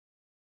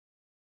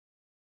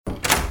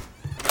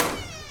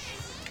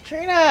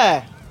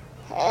Trina,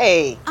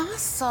 hey. I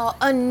saw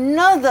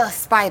another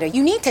spider.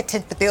 You need to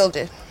tint the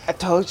building. I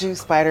told you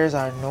spiders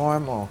are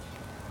normal.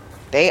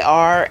 They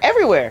are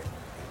everywhere.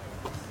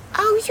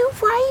 Oh, you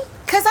right?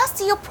 Because I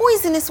see a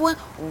poisonous one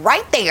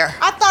right there.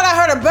 I thought I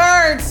heard a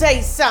bird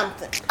say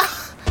something.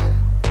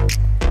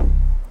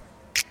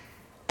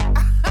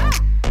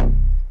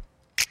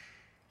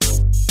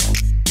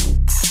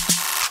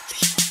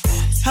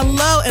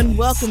 Hello and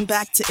welcome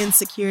back to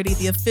Insecurity,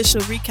 the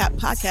official recap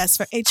podcast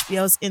for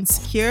HBO's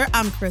Insecure.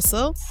 I'm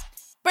Crystal.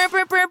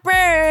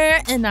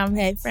 And I'm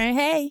Hey Fran,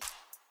 hey.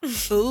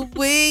 Ooh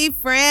wee,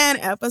 Fran,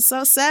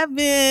 episode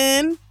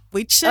 7.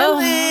 We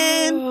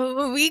chillin'.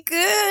 Oh, we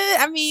good.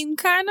 I mean,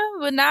 kind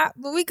of, but not.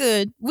 But we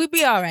good. We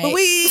be all right. But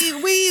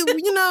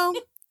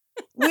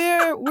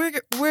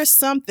we're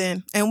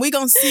something, and we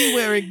gonna see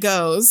where it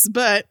goes.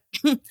 But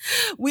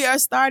we are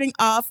starting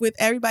off with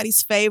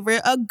everybody's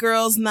favorite, a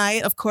girls'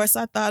 night. Of course,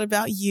 I thought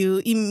about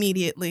you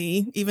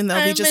immediately, even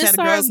though we just had a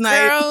girls'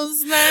 night.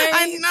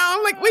 I know.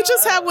 I'm like, we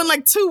just had one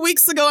like 2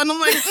 weeks ago, and I'm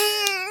like,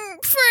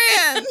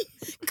 Fran,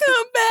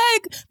 come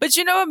back. But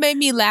you know what made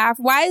me laugh?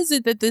 Why is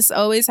it that this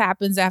always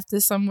happens after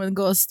someone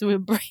goes through a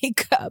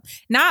breakup?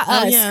 Not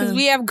us, because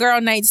we have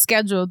girl nights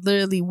scheduled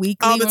literally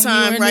weekly. All the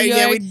time, right?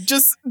 Yeah, we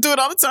just do it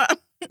all the time.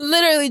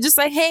 Literally just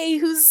like, hey,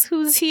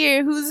 who's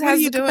here? Who has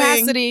the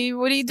capacity?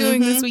 What are you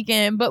doing this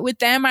weekend? But with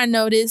them, I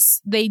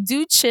notice they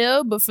do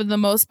chill, but for the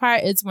most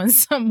part, it's when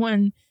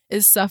someone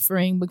is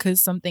suffering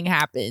because something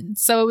happened.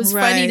 So it was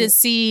funny to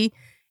see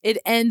it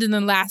end in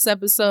the last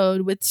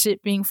episode with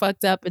shit being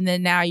fucked up, and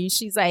then now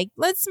she's like,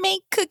 let's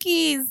make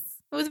cookies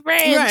with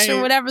ranch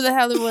or whatever the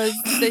hell it was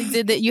they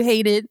did that you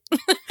hated.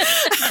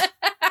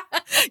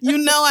 You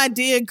know I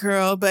did,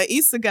 girl, but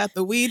Issa got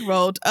the weed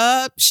rolled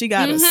up. She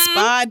got a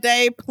spa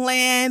day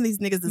planned. These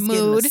niggas is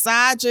getting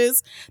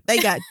massages. They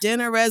got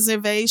dinner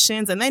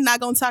reservations, and they not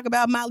going to talk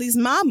about Molly's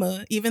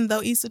mama, even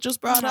though Issa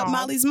just brought up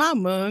Molly's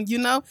mama, you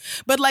know?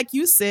 But like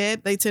you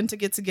said, they tend to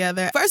get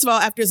together. First of all,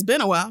 after it's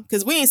been a while,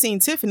 because we ain't seen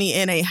Tiffany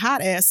in a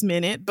hot-ass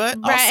minute, but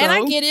also... and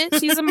I get it.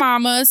 She's a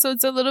mama, so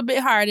it's a little bit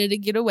harder to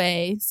get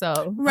away,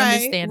 so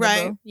understandable.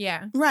 Right.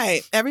 Yeah.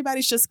 Right.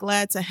 Everybody's just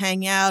glad to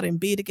hang out and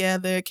be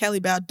together. Kelly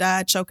about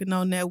died choking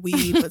on that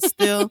weed, but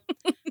still,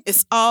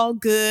 it's all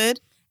good.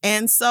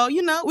 And so,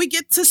 we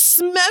get to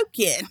smoke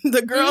it.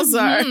 The girls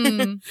are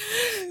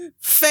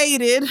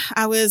faded.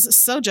 I was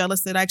so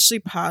jealous that I actually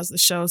paused the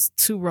shows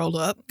to roll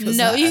up.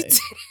 No, you did.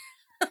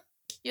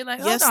 You're like,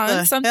 hold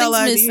on, something's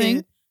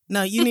missing.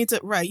 No, you need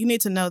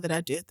to know that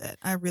I did that.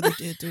 I really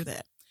did do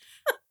that.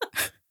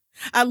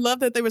 I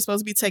love that they were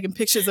supposed to be taking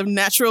pictures of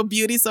natural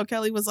beauty. So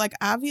Kelly was like,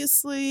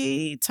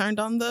 obviously turned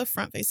on the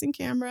front-facing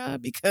camera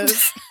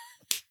because...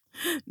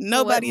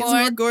 Nobody is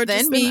more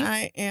gorgeous than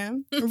I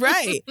am.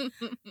 Right.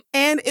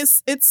 And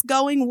it's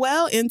going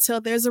well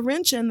until there's a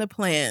wrench in the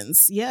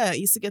plans. Yeah,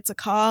 Issa gets a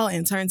call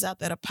and turns out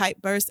that a pipe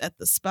burst at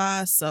the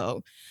spa.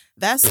 So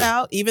that's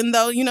out, even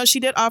though,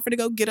 she did offer to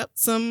go get up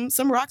some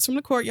rocks from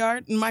the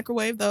courtyard and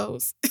microwave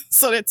those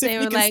so that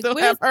Tiffany can still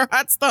have her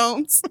hot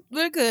stones.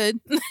 We're good.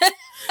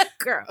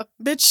 Girl.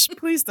 Bitch,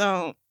 please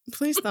don't.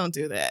 Please don't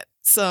do that.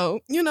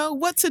 So,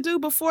 what to do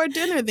before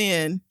dinner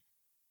then?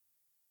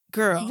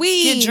 Girl,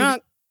 get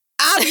drunk.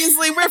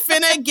 Obviously, we're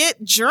finna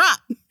get drunk.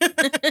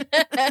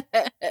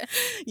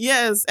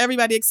 Yes,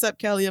 everybody except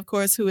Kelly, of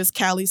course, who is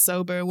Cali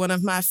sober, one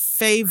of my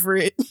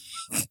favorite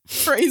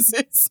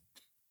phrases.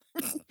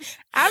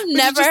 I've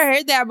never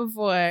heard that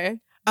before.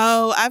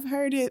 Oh, I've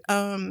heard it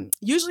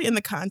usually in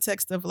the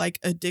context of like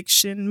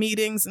addiction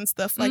meetings and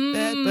stuff like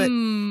that.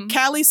 But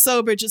Cali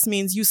sober just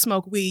means you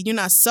smoke weed. You're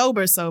not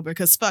sober,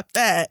 because fuck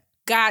that.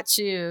 Got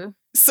you.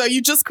 So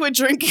you just quit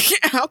drinking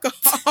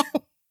alcohol.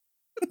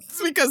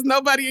 It's because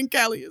nobody in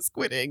Cali is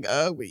quitting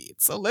weed.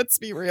 So let's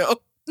be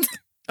real.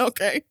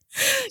 Okay.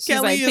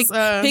 Kelly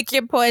like, pick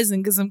your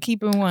poison because I'm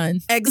keeping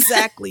one.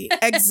 Exactly.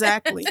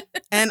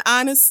 And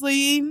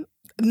honestly,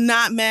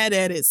 not mad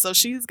at it. So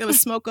she's going to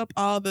smoke up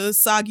all the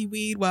soggy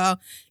weed while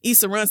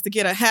Issa runs to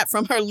get a hat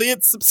from her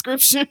lid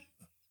subscription.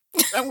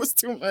 That was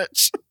too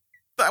much.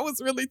 That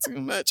was really too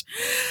much.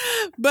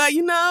 But,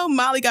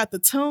 Molly got the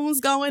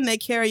tunes going. They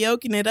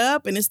karaokeing it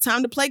up. And it's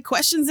time to play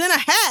questions in a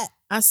hat.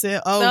 I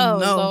said, oh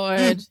no.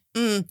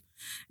 Lord.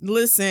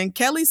 Listen,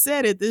 Kelly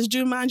said it. This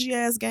Jumanji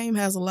ass game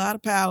has a lot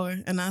of power.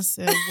 And I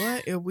said,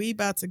 what are we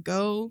about to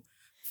go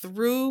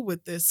through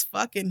with this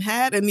fucking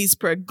hat and these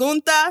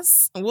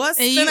preguntas? What's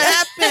going to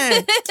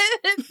happen?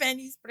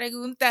 These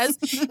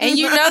preguntas.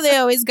 And they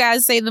always got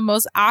to say the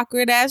most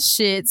awkward ass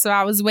shit. So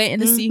I was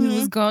waiting to see who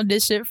was going to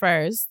dish it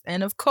first.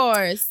 And of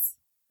course.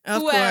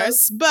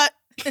 But,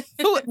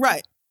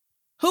 right.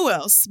 Who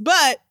else?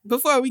 But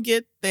before we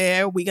get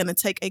there, we're going to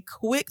take a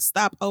quick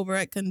stop over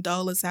at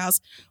Condola's house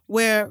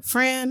where,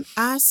 Fran,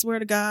 I swear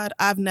to God,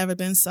 I've never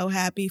been so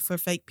happy for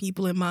fake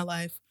people in my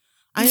life.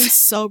 I am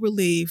so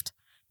relieved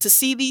to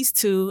see these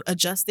two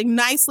adjusting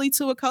nicely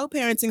to a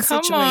co-parenting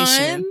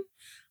situation.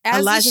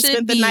 Elijah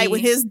spent the night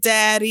with his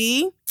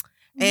daddy.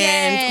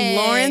 And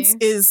Lawrence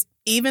is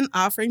even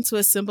offering to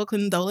assemble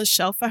Condola's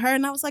shelf for her.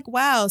 And I was like,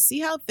 wow, see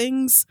how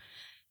things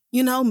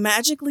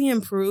magically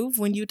improve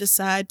when you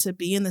decide to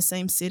be in the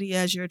same city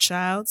as your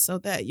child so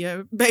that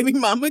your baby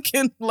mama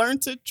can learn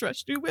to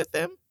trust you with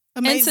them.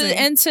 Amazing.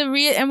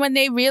 And when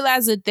they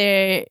realize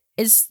that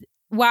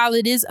while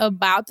it is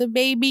about the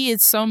baby,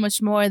 it's so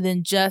much more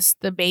than just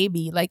the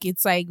baby. Like,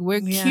 it's like we're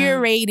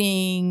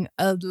curating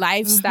a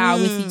lifestyle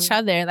with each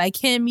other. Like,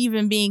 him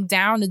even being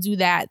down to do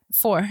that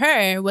for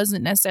her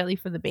wasn't necessarily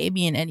for the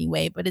baby in any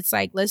way, but it's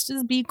like, let's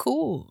just be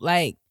cool.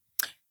 Like,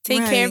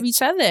 take care of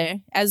each other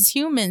as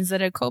humans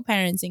that are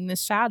co-parenting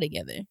this child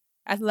together.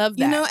 I love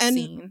that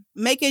scene.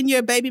 Making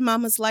your baby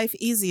mama's life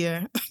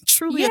easier.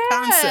 Truly a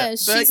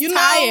concept. But she's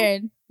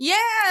tired. Yeah,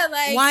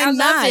 like, why I not?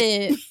 love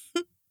it.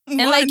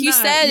 And like you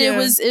said,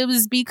 it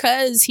was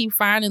because he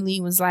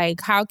finally was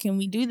like, how can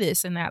we do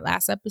this in that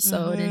last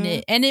episode?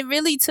 And it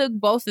really took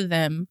both of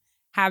them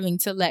having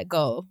to let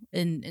go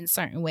in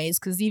certain ways,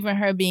 because even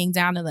her being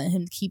down to let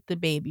him keep the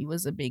baby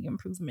was a big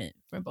improvement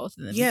for both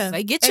of them. Yeah,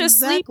 like, get your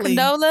sleep,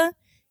 Condola.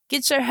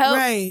 Get your help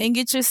and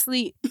get your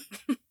sleep.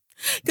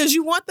 Because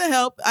you want the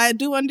help. I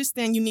do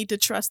understand you need to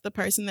trust the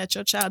person that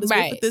your child is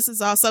with, but this is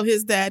also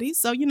his daddy.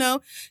 So,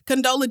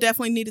 Condola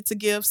definitely needed to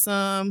give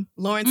some.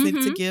 Lawrence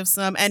needed to give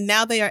some. And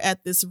now they are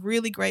at this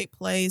really great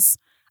place.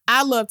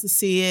 I love to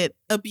see it.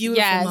 A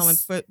beautiful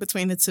moment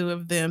between the two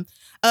of them.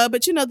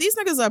 But, these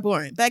niggas are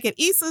boring. Back at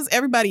Issa's,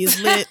 everybody is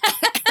lit.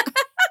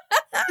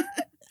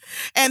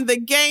 And the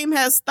game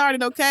has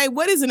started, okay?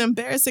 What is an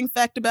embarrassing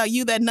fact about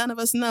you that none of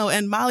us know?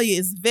 And Molly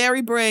is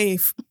very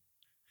brave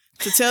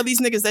to tell these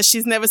niggas that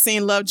she's never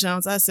seen Love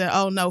Jones. I said,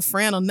 oh no,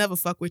 Fran will never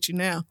fuck with you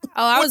now. Oh,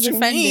 I was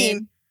offended.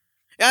 Mean?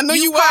 I know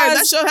you were.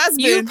 That show has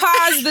been. You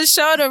paused the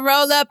show to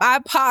roll up. I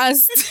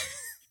paused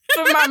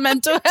for my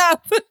mental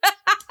health.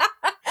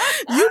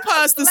 You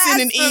paused to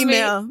send an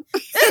email.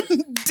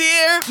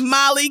 Dear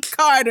Molly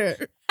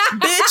Carter,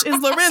 bitch, is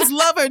Lorenz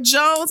Lover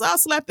Jones? I'll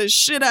slap the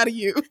shit out of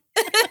you.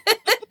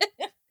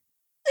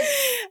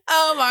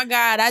 Oh my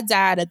God, I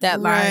died at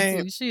that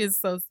line too. She is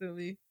so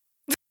silly.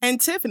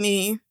 And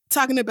Tiffany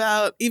talking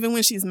about even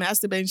when she's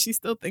masturbating, she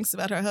still thinks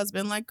about her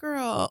husband. Like,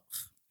 girl,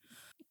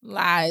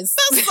 lies.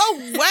 That's so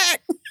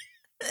whack.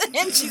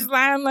 And she's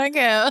lying like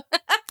hell.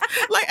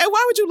 Like, and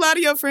why would you lie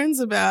to your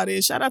friends about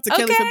it? Shout out to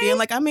Kelly for being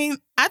like, I mean,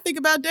 I think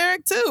about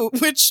Derek too,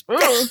 which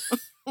that's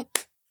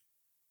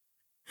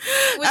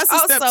a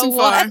step too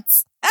far.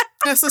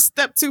 That's a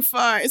step too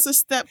far. It's a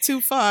step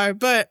too far.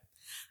 But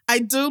I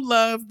do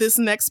love this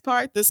next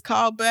part, this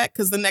callback,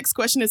 because the next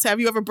question is, have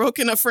you ever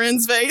broken a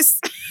friend's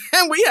vase?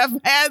 And we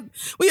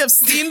have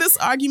seen this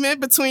argument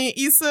between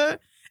Issa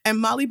and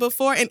Molly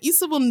before, and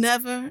Issa will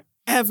never,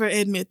 ever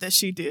admit that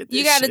she did this.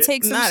 You got to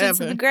take some shit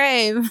to the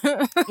grave.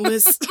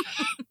 Listen,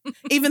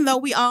 even though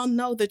we all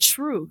know the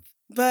truth.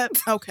 But,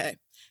 okay.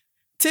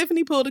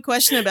 Tiffany pulled a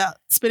question about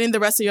spending the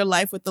rest of your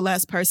life with the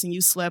last person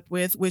you slept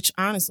with, which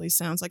honestly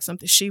sounds like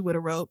something she would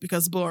have wrote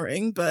because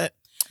boring, but...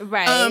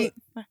 Right.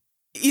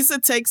 Issa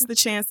takes the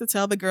chance to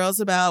tell the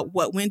girls about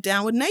what went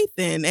down with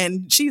Nathan.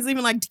 And she's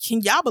even like, can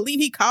y'all believe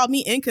he called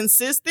me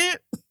inconsistent?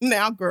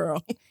 Now,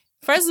 girl.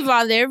 First of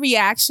all, their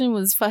reaction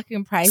was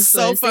fucking priceless.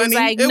 So funny. It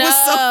was like,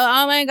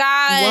 oh my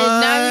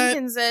God, not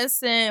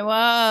inconsistent.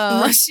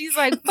 Whoa. Right. She's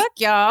like, fuck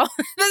y'all.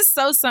 That's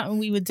so something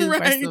we would do,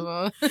 first of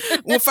all.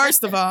 Well,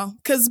 first of all,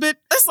 because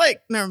that's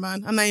like, never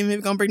mind. I'm not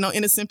even going to bring no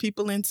innocent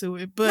people into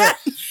it. But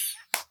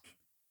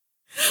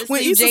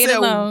when Issa said,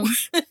 alone.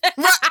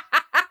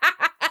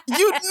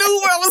 You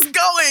knew where I was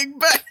going,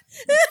 but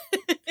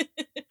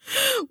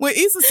when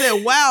Issa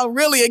said, wow,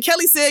 really? And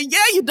Kelly said, yeah,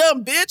 you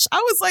dumb bitch. I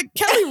was like,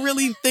 Kelly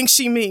really thinks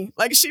she me.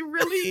 Like, she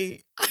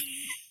really...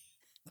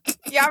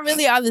 Y'all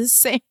really are the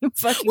same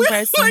fucking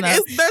person, like,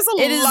 there's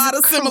a lot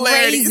of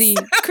similarities.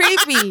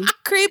 Creepy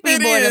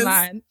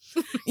borderline.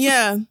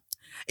 Yeah.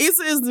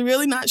 Issa is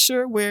really not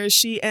sure where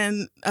she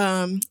and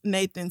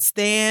Nathan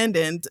stand.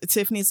 And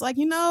Tiffany's like,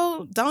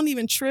 don't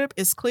even trip.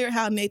 It's clear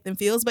how Nathan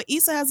feels. But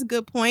Issa has a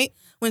good point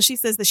when she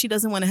says that she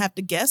doesn't want to have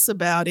to guess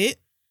about it.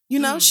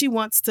 She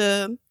wants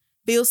to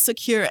feel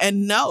secure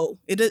and know.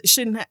 It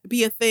shouldn't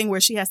be a thing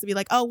where she has to be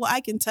like, oh, well, I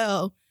can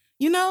tell.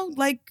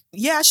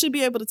 I should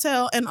be able to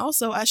tell. And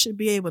also, I should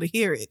be able to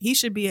hear it. He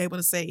should be able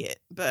to say it.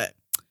 But...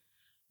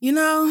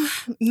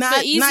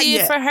 not easier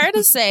yet. for her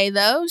to say,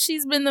 though.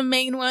 She's been the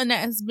main one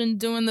that has been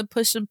doing the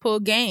push and pull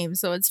game.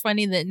 So it's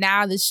funny that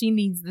now that she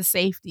needs the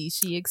safety,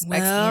 she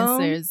expects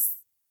answers.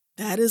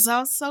 That is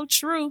also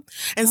true.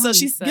 And so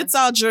she gets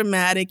all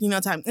dramatic,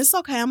 it's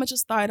okay. I'm going to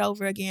just start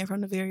over again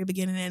from the very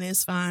beginning and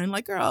it's fine.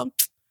 Like, girl,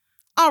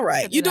 all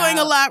right. You're doing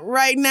a lot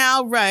right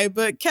now, right?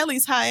 But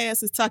Kelly's high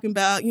ass is talking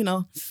about,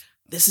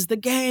 this is the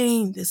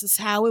game. This is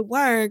how it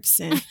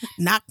works. And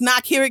knock,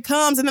 knock, here it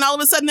comes. And then all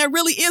of a sudden there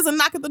really is a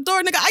knock at the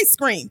door. Nigga, I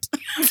screamed.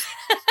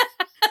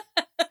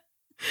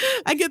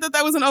 I get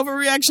that was an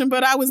overreaction,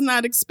 but I was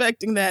not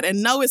expecting that.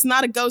 And no, it's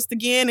not a ghost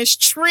again. It's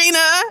Trina,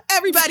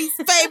 everybody's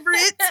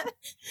favorite.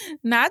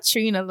 Not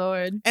Trina,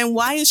 Lord. And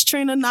why is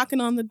Trina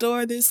knocking on the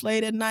door this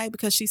late at night?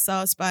 Because she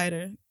saw a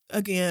spider.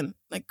 Again,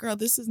 like, girl,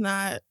 this is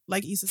not,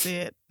 like Issa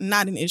said,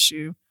 not an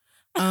issue.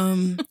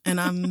 And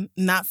I'm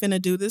not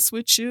finna do this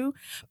with you.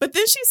 But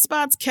then she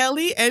spots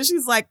Kelly and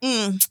she's like,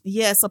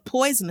 yes, a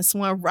poisonous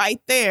one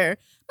right there.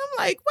 I'm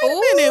like, wait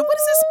a minute, what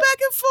is this back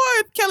and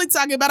forth Kelly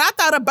talking about? I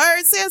thought a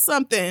bird said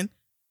something.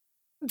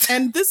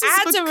 And this is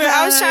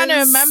I was trying to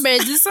remember.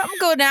 Did something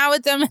go down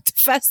with them at the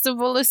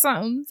festival or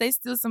something? They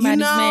steal somebody's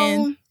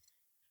man.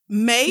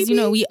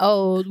 Maybe. We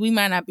old. We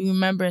might not be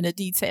remembering a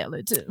detail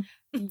or two.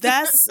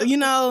 That's,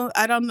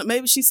 I don't know.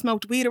 Maybe she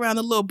smoked weed around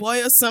a little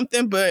boy or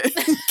something, but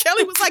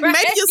Kelly was like,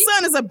 maybe your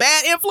son is a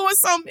bad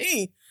influence on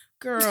me.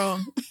 Girl,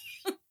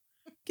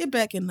 get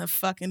back in the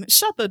fucking,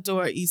 shut the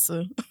door,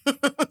 Issa.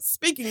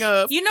 Speaking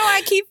of.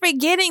 I keep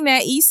forgetting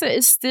that Issa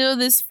is still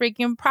this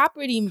freaking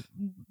property.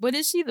 What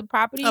is she? The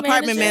property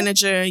apartment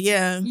manager?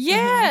 Yeah.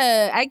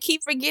 Yeah. Mm-hmm. I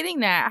keep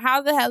forgetting that.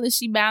 How the hell is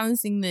she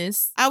balancing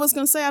this? I was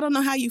going to say, I don't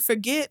know how you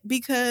forget,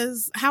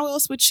 because how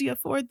else would she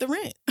afford the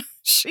rent?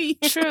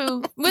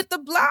 True. With the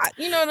block.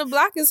 The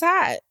block is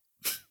hot.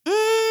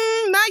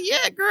 Not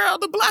yet, girl.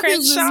 The block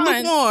is just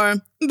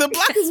lukewarm. The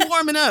block is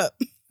warming up.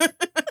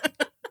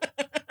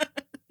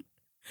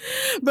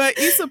 But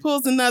Issa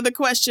pulls another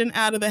question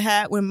out of the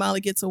hat when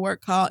Molly gets a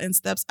work call and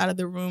steps out of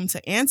the room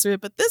to answer it.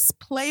 But this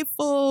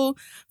playful,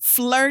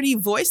 flirty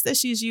voice that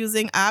she's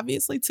using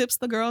obviously tips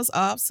the girls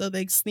off, so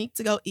they sneak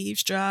to go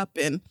eavesdrop.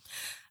 And,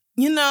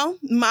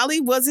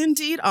 Molly was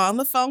indeed on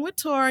the phone with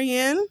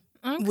Torian.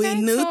 Okay, we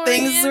knew Torian.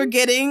 Things were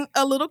getting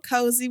a little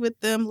cozy with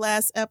them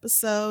last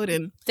episode.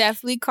 And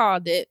definitely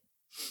called it.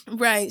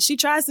 Right. She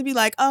tries to be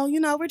like,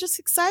 we're just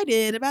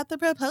excited about the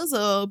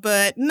proposal.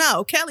 But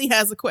no, Kelly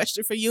has a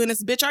question for you, and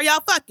it's, bitch, are y'all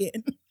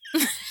fucking?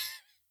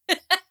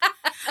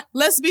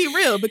 Let's be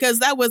real, because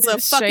that was a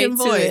fucking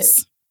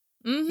voice.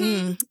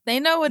 Mm-hmm. They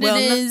know what it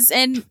is.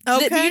 And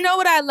you know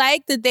what I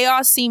like? That they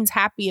all seemed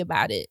happy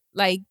about it.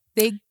 Like,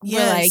 they were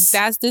like,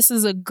 this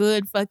is a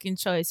good fucking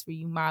choice for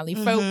you, Molly.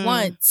 For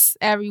once,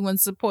 everyone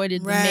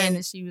supported the man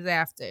that she was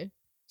after.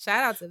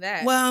 Shout out to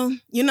that. Well,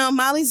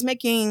 Molly's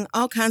making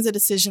all kinds of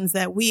decisions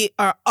that we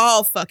are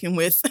all fucking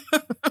with.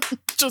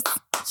 Just,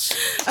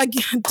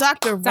 again,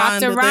 Dr.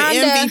 Rhonda,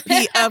 the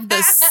MVP of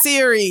the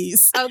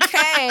series.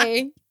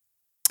 Okay.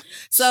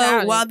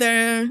 So while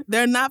they're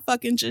not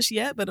fucking just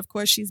yet, but of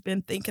course she's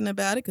been thinking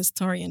about it because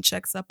Torian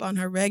checks up on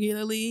her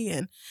regularly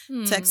and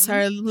texts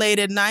her late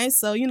at night.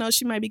 So,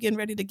 she might be getting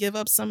ready to give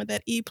up some of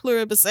that E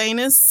pluribus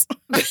anus.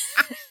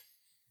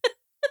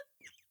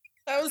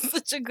 That was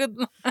such a good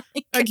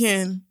line.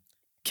 Again,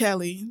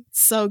 Kelly,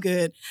 so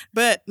good.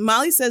 But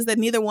Molly says that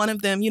neither one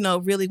of them,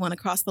 really want to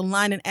cross the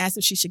line, and asks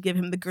if she should give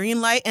him the green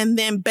light. And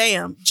then,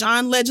 bam,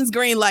 John Legend's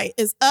green light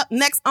is up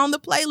next on the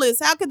playlist.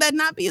 How could that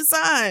not be a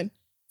sign?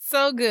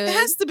 So good. It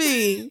has to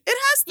be. It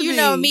has to be. You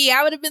know me.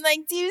 I would have been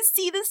like, do you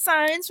see the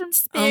signs from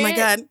Spirit? Oh, my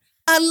God.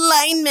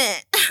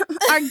 Alignment.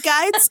 Our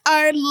guides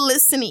are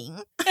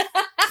listening.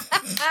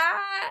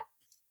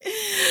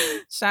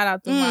 Shout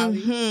out to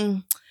Molly. Mm-hmm.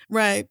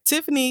 Right.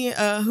 Tiffany,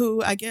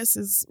 who I guess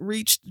has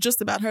reached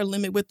just about her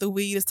limit with the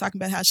weed, is talking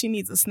about how she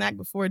needs a snack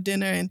before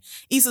dinner. And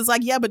Issa's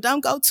like, yeah, but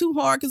don't go too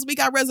hard because we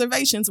got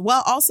reservations,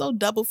 while also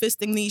double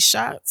fisting these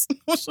shots.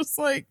 It's just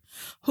like,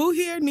 who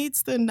here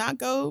needs to not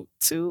go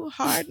too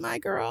hard, my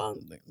girl?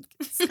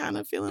 It's kind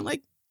of feeling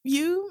like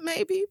you,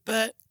 maybe,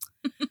 but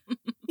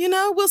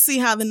we'll see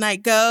how the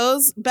night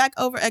goes. Back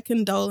over at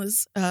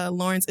Condola's,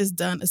 Lawrence is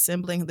done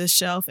assembling the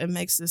shelf and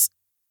makes this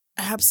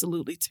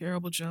absolutely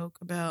terrible joke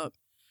about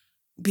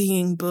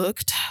being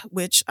booked,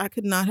 which I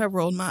could not have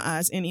rolled my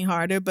eyes any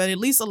harder, but at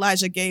least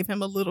Elijah gave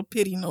him a little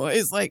pity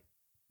noise, like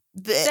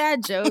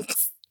dad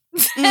jokes.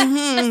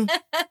 Mm-hmm.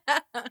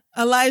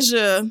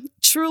 Elijah,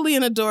 truly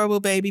an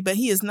adorable baby, but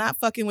he is not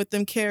fucking with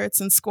them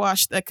carrots and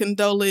squash that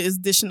Condola is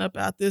dishing up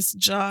out this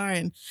jar.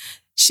 And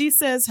she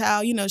says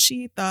how,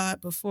 she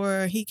thought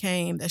before he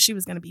came that she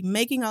was going to be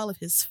making all of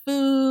his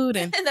food.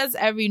 And that's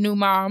every new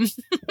mom.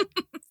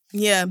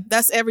 Yeah,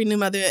 that's every new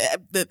mother,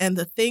 and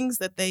the things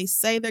that they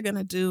say they're going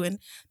to do, and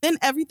then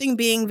everything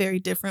being very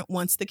different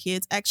once the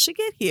kids actually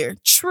get here.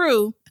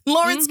 True.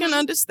 Lawrence can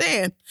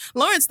understand.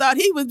 Lawrence thought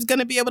he was going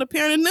to be able to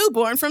parent a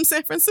newborn from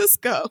San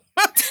Francisco.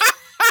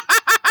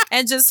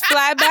 And just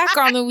fly back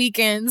on the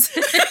weekends.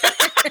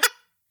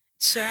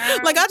 Sure.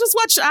 Like, I'll just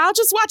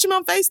watch him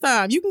on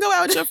FaceTime. You can go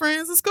out with your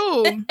friends. It's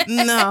cool.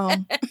 No.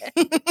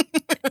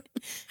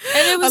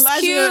 And it was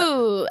Elijah,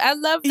 cute. I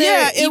loved it.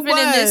 Yeah, even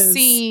in this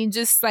scene,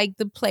 just like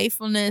the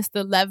playfulness,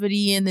 the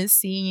levity in this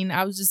scene.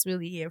 I was just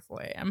really here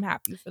for it. I'm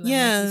happy for them,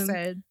 like you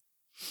said.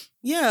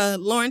 Yeah,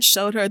 Lawrence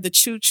showed her the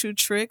choo-choo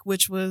trick,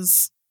 which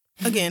was,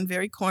 again,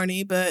 very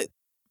corny, but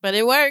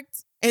it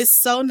worked. It's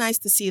so nice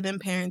to see them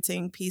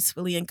parenting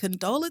peacefully. And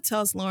Condola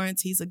tells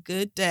Lawrence he's a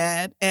good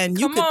dad. And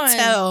you could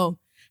tell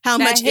how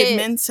much it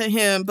meant to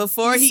him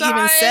before he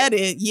even said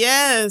it.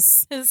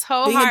 Yes. His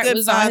whole heart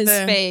was on his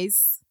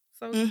face.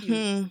 So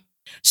cute.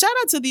 Shout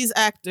out to these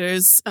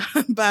actors,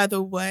 by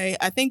the way.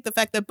 I think the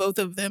fact that both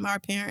of them are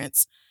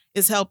parents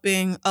is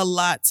helping a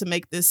lot to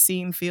make this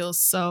scene feel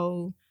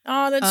so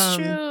that's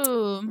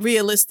true.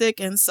 Realistic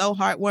and so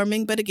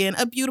heartwarming. But again,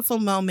 a beautiful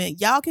moment.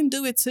 Y'all can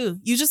do it too.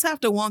 You just have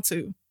to want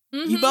to.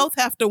 Mm-hmm. You both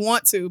have to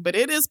want to, but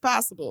it is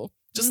possible.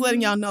 Just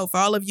letting y'all know, for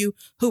all of you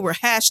who were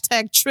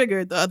hashtag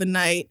triggered the other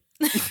night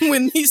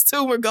when these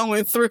two were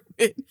going through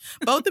it.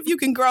 Both of you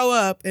can grow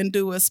up and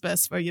do what's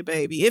best for your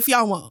baby. If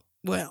y'all won't.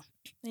 Well.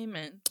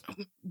 Amen.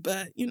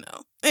 But,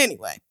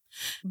 Anyway.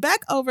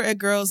 Back over at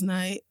girls'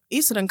 night,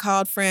 Issa done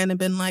called Fran and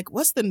been like,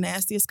 what's the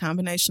nastiest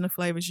combination of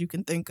flavors you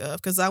can think of?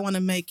 Because I want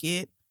to make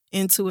it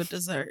into a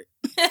dessert.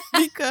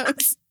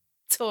 Because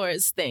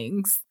Taurus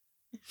things.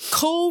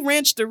 Cool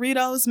Ranch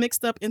Doritos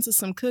mixed up into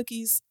some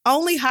cookies.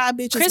 Only high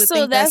bitches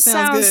Crystal, would think that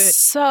sounds good.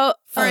 So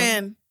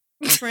Fran,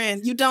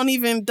 you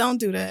don't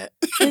do that.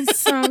 It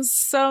sounds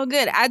so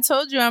good. I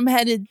told you I'm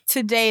headed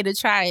today to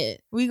try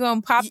it. We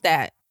gonna pop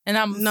that, and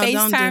I'm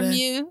FaceTime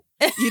you.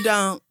 You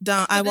don't.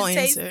 I won't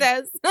answer.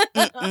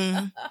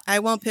 I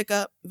won't pick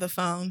up the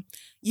phone.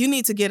 You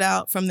need to get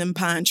out from them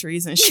pine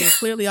trees and shit.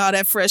 Clearly, all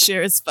that fresh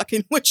air is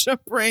fucking with your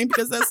brain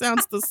because that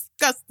sounds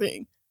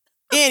disgusting.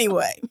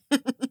 Anyway,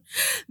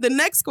 the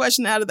next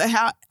question out of the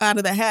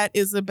hat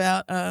is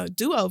about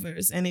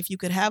do-overs. And if you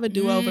could have a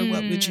do-over,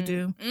 what would you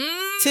do?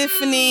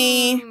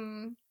 Tiffany,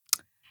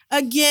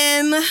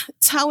 again,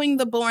 towing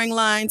the boring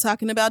line,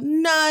 talking about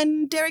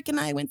none. Derek and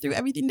I went through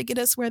everything to get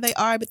us where they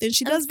are. But then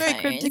she does very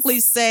cryptically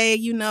say,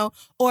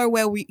 or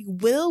where we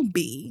will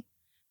be,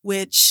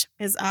 which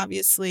is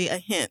obviously a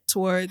hint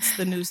towards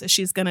the news that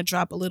she's going to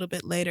drop a little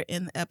bit later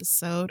in the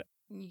episode.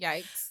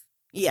 Yikes.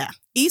 Yeah.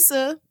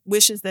 Issa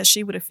wishes that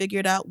she would have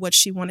figured out what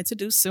she wanted to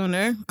do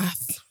sooner.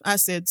 I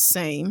said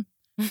same.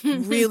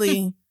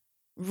 Really,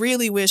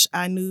 really wish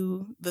I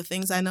knew the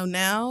things I know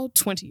now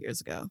 20 years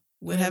ago.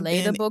 Would have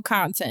been relatable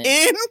content.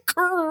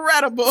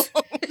 Incredible.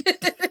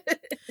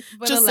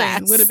 But just alas.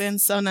 saying, would have been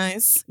so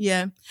nice.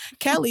 Yeah.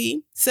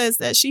 Kelly says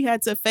that she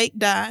had to fake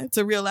die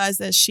to realize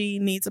that she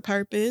needs a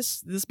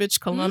purpose. This bitch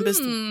Columbus,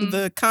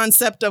 the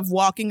concept of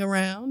walking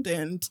around,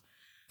 and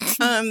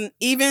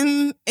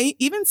even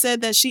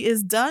said that she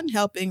is done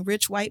helping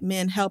rich white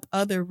men help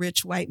other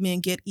rich white men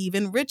get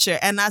even richer.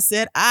 And I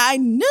said, I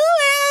knew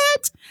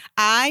it.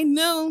 I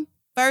knew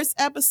first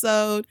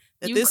episode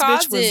that this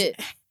bitch was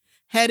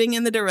heading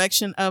in the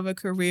direction of a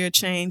career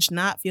change,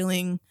 not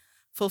feeling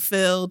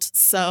fulfilled.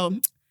 So,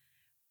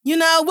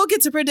 we'll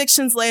get to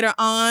predictions later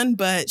on,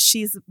 but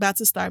she's about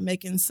to start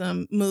making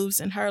some moves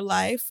in her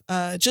life.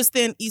 Just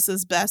then,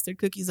 Issa's bastard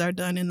cookies are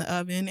done in the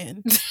oven,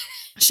 and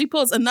she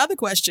pulls another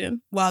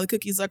question while the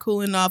cookies are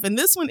cooling off. And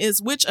this one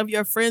is, which of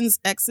your friends'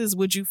 exes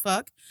would you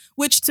fuck?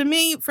 Which to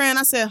me, Fran,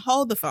 I said,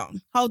 hold the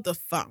phone. Hold the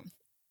phone.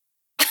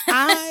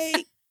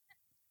 I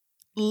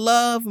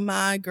love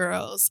my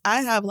girls.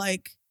 I have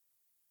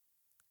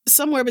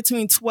somewhere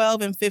between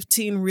 12 and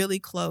 15 really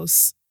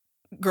close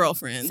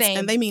girlfriends. Same.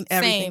 And they mean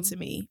everything to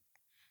me.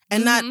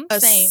 And not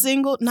a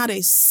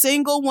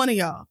single one of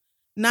y'all,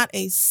 not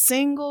a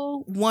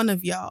single one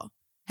of y'all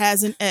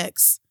has an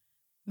ex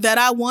that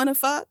I want to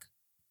fuck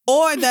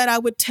or that I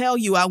would tell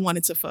you I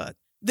wanted to fuck.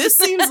 This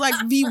seems like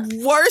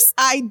the worst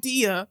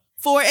idea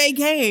for a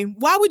game.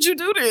 Why would you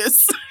do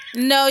this?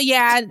 No,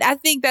 yeah, I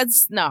think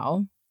that's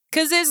no.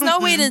 Because there's no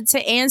way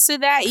to answer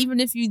that, even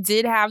if you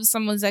did have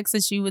someone's ex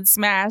that you would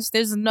smash.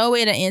 There's no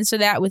way to answer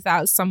that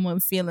without someone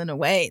feeling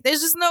away.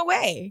 There's just no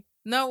way.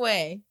 No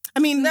way. I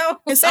mean,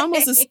 it's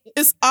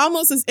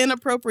almost as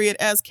inappropriate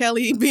as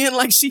Kelly being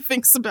like she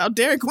thinks about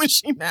Derek when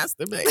she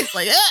masturbates.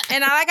 Like,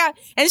 and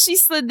and she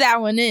slid that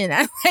one in.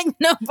 I like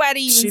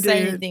nobody even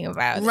said anything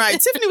about it. Right.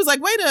 Tiffany was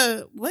like, wait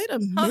a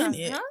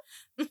minute.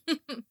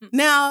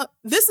 Now,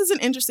 this is an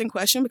interesting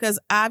question because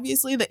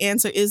obviously the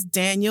answer is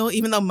Daniel,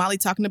 even though Molly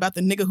talking about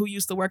the nigga who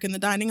used to work in the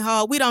dining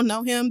hall. We don't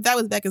know him. That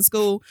was back in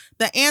school.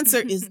 The answer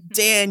is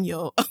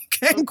Daniel.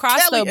 Okay.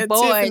 Across Kelly the and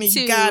board, Tiffany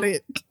too. Got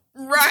it.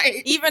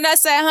 Right. Even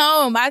us at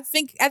home. I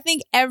think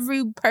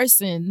every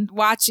person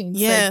watching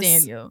said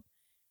Daniel.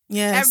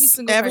 Yes. Every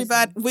single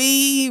everybody. person.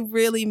 We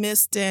really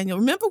miss Daniel.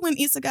 Remember when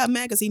Issa got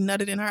mad because he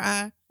nutted in her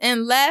eye?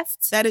 And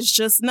left? That is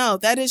just, well,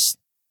 I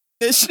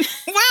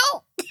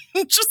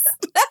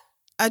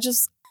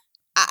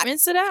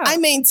rinse it out. I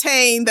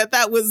maintain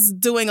that was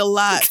doing a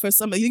lot for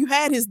somebody. You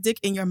had his dick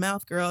in your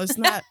mouth, girl. It's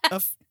not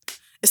a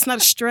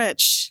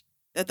stretch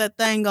that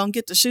thing gonna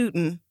get to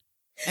shooting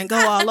and go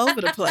all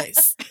over the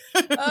place.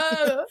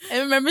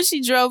 And remember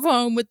she drove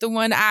home with the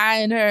one eye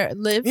in her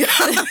lip.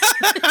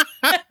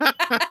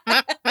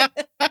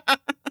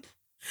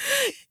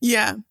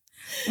 Yeah.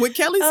 When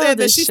Kelly said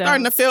that she's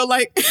starting to feel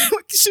like,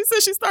 she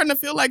said she's starting to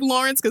feel like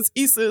Lawrence because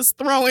Issa is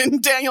throwing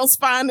Daniel's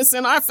finest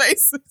in our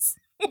faces.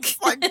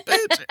 Like,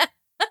 bitch.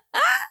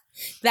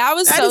 That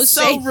was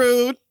so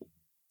rude.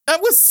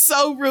 That was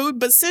so rude.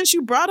 But since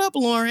you brought up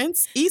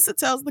Lawrence, Issa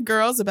tells the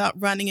girls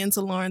about running into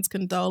Lawrence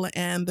Condola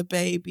and the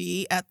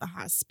baby at the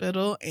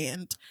hospital.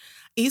 And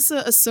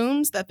Issa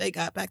assumes that they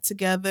got back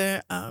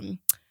together. And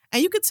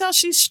you could tell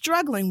she's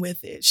struggling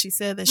with it. She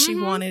said that she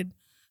wanted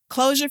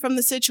closure from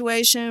the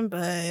situation,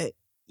 but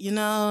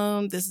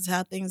this is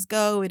how things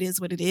go. It is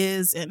what it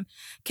is. And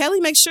Kelly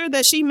makes sure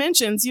that she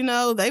mentions,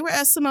 they were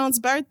at Simone's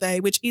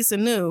birthday, which Issa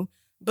knew,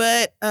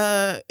 but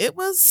it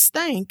was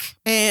stank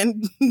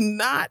and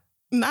not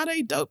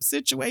a dope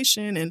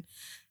situation. And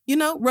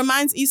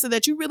reminds Issa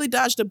that you really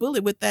dodged a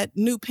bullet with that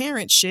new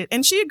parent shit.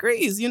 And she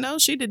agrees,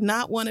 she did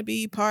not want to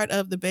be part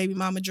of the baby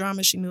mama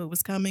drama. She knew it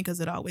was coming because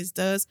it always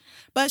does.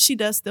 But she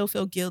does still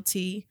feel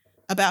guilty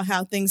about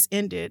how things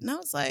ended. And I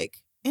was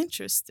like,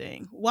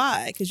 interesting.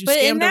 Why? Because you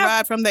scammed a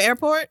ride from the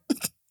airport?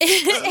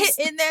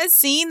 In that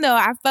scene, though,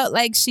 I felt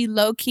like she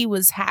low-key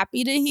was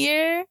happy to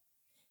hear.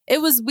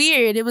 It was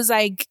weird. It was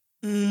like,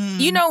 when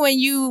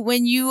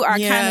you are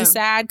kind of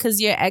sad because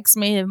your ex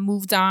may have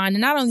moved on, and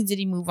not only did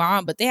he move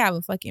on, but they have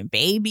a fucking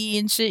baby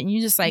and shit, and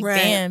you're just like,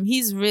 damn,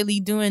 he's really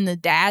doing the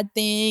dad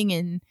thing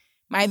and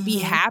might be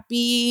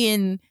happy,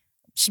 and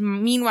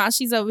meanwhile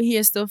she's over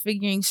here still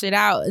figuring shit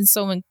out. And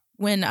so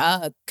when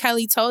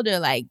Kelly told her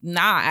like,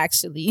 nah,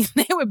 actually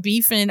they were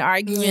beefing,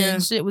 arguing,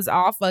 and shit was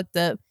all fucked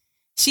up,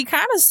 she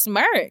kind of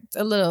smirked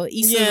a little.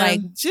 Issa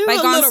she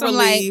was a little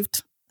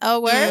relieved.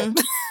 Oh, word.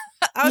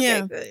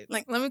 Okay, good.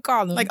 Like, let me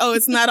call them. Like, oh,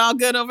 it's not all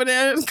good over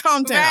there.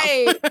 Calm down.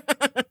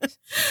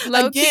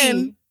 Right.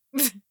 Again,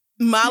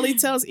 Molly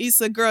tells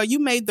Issa, girl, you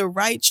made the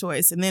right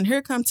choice. And then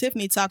here comes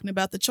Tiffany talking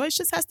about the choice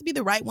just has to be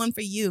the right one for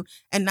you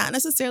and not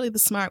necessarily the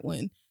smart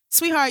one.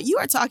 Sweetheart, you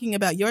are talking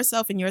about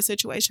yourself and your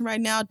situation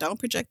right now. Don't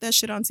project that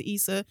shit onto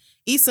Issa.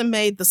 Issa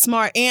made the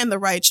smart and the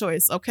right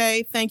choice,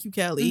 okay? Thank you,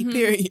 Kelly.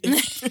 Period.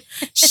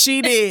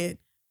 She did.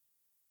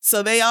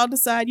 So they all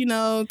decide,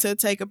 to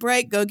take a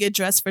break, go get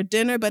dressed for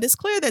dinner. But it's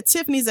clear that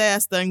Tiffany's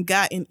ass done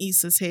got in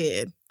Issa's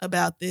head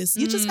about this.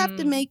 You just have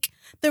to make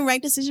the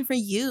right decision for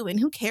you. And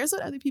who cares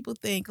what other people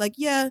think? Like,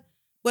 yeah,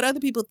 what other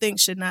people think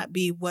should not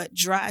be what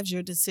drives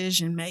your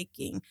decision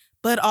making.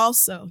 But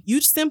also,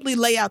 you simply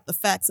lay out the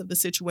facts of the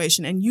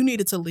situation and you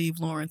needed to leave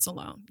Lawrence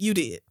alone. You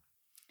did.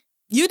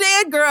 You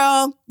did,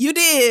 girl. You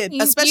did.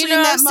 Especially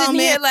in that moment.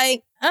 Here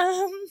like,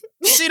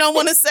 She don't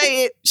want to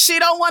say it. She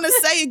don't want to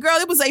say it, girl.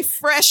 It was a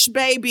fresh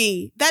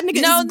baby. That nigga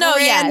is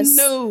brand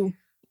new.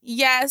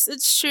 Yes,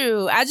 it's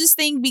true. I just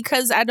think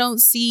because I don't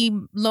see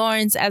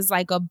Lawrence as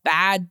like a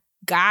bad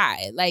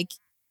guy. Like,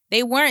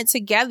 they weren't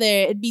together.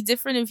 It'd be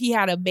different if he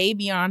had a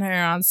baby on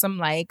her on some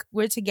like,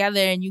 we're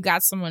together and you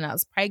got someone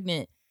else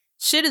pregnant.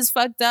 Shit is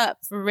fucked up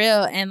for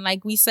real. And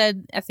like we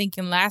said, I think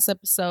in last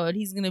episode,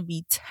 he's going to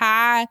be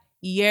tired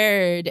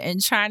and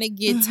trying to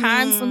get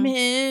time from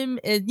him.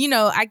 And,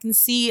 I can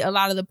see a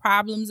lot of the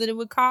problems that it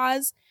would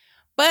cause.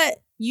 But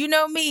you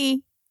know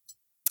me.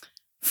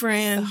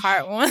 Friend. The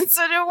heart wants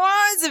what it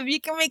wants. If you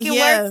can make it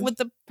work with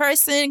the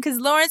person. Because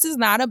Lawrence is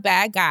not a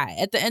bad guy.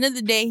 At the end of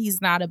the day,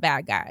 he's not a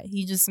bad guy.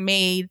 He just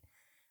made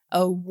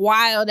a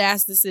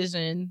wild-ass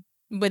decision,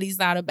 but he's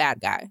not a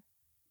bad guy.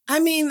 I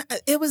mean,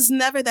 it was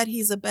never that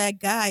he's a bad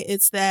guy.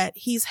 It's that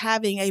he's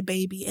having a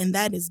baby, and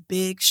that is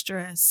big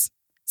stress.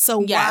 So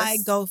why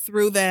go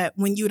through that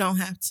when you don't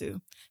have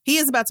to? He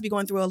is about to be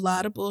going through a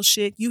lot of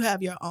bullshit. You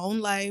have your own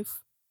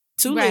life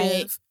to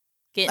live.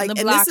 Getting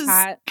the block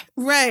hot.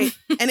 Right.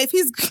 And if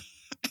he's...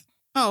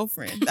 Oh,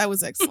 friend, that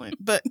was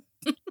excellent. But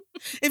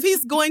if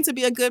he's going to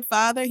be a good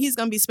father, he's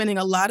going to be spending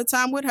a lot of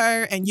time with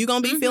her, and you're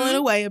going to be feeling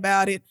a way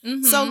about it.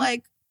 So,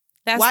 like,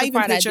 why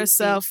even put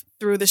yourself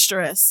through the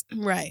stress?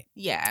 Right.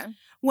 Yeah.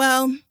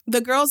 Well,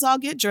 the girls all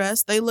get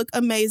dressed. They look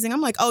amazing.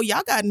 I'm like, oh,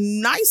 y'all got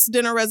nice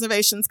dinner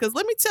reservations. Because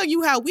let me tell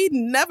you how we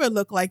never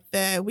look like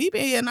that. We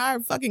be in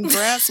our fucking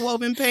grass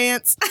woven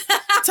pants.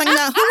 Talking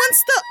about who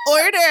wants to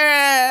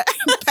order?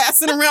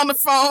 Passing around the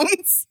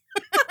phones.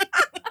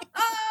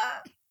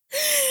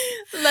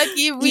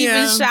 Lucky we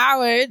even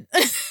showered.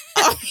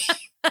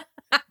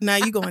 Now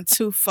you going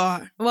too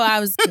far. Well, I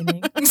was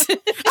kidding.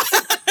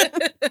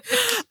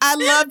 I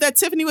love that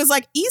Tiffany was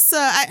like, Issa,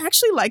 I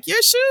actually like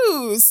your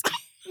shoes.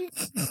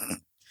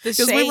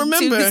 Because we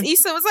remember. Because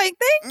Issa was like,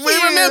 thank you. We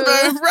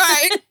remember,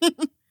 right.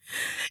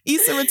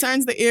 Issa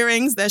returns the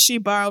earrings that she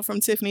borrowed from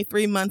Tiffany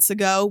 3 months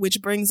ago,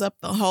 which brings up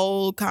the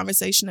whole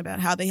conversation about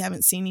how they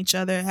haven't seen each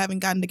other, haven't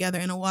gotten together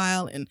in a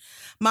while. And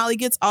Molly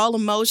gets all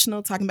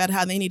emotional, talking about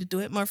how they need to do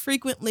it more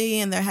frequently.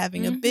 And they're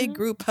having a big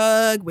group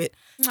hug with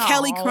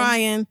Kelly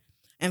crying.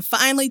 And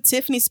finally,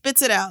 Tiffany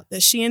spits it out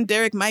that she and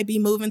Derek might be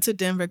moving to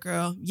Denver,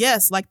 girl.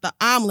 Yes, like the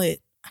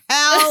omelet.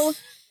 How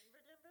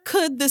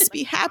could this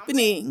be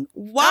happening?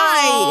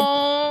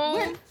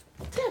 Why?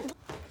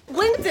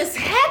 When did this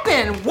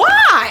happen?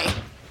 Why?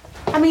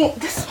 I mean,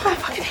 this is why I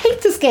fucking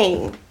hate this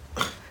game.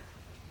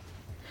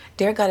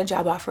 Derek got a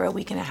job offer a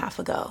week and a half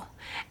ago.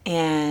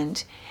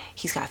 And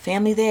he's got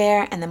family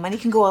there, and the money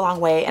can go a long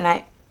way. And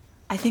I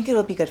think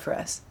it'll be good for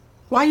us.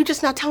 Why are you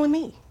just not telling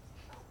me?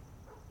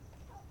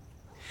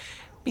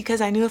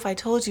 Because I knew if I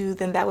told you,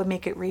 then that would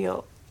make it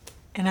real.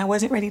 And I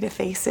wasn't ready to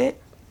face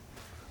it.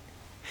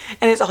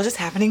 And it's all just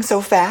happening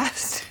so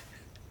fast.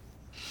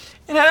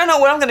 And I don't know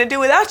what I'm gonna do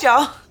without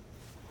y'all.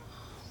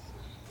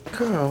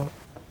 Girl,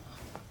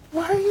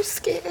 why are you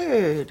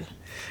scared?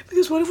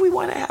 Because what if we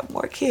want to have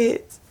more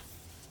kids?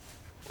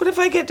 What if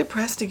I get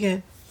depressed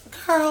again?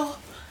 Girl,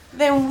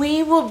 then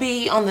we will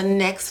be on the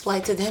next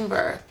flight to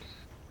Denver.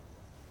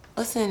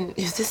 Listen,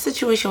 if this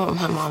situation with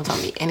my mom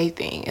taught me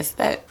anything, it's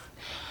that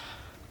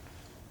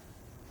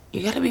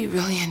you gotta be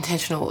really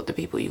intentional with the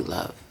people you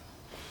love.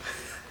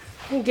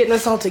 You're getting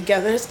us all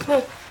together. It's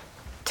gonna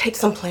take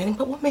some planning,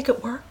 but we'll make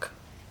it work.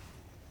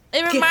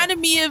 It reminded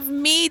me of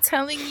me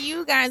telling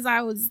you guys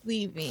I was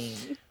leaving.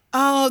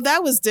 Oh,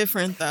 that was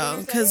different though,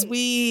 because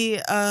we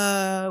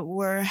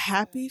were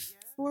happy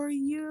for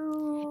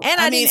you. And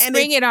I didn't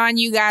spring it on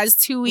you guys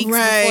 2 weeks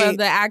before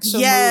the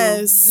actual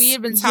move. We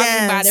had been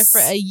talking about it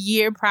for a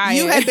year prior.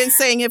 You had been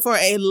saying it for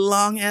a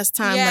long ass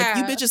time. Like,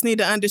 you bitches need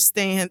to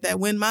understand that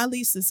when my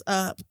lease is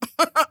up,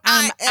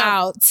 I'm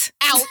out.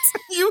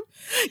 You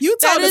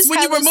told us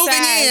when you were moving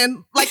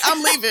in, like,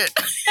 I'm leaving.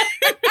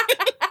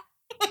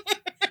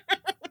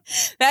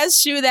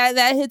 That's true.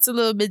 That hits a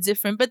little bit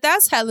different, but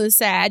that's hella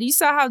sad. You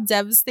saw how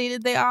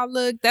devastated they all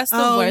look. That's the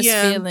worst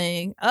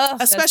feeling.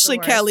 Especially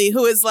Kelly,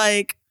 who is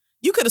like,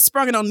 you could have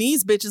sprung it on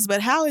these bitches,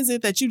 but how is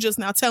it that you just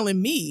now telling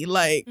me?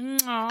 Like,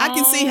 I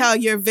can see how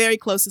your very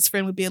closest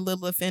friend would be a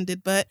little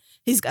offended, but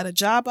he's got a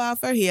job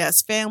offer. He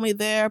has family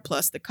there.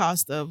 Plus the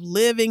cost of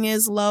living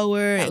is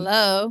lower.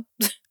 Hello.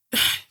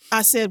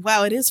 I said,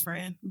 wow, it is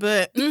friend.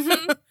 But,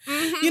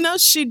 you know,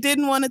 she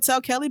didn't want to tell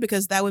Kelly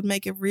because that would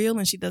make it real.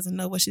 And she doesn't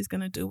know what she's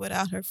going to do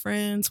without her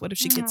friends. What if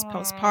she gets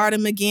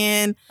postpartum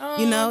again?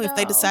 If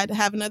they decide to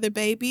have another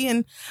baby.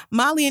 And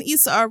Molly and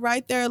Issa are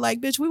right there like,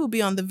 bitch, we will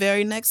be on the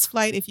very next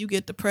flight. If you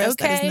get depressed,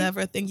 that is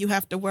never a thing you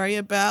have to worry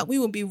about. We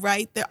will be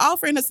right there. All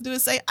friend has to do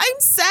is say, I'm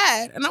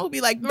sad. And I will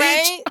be like,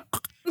 bitch,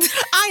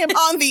 I am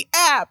on the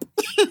app.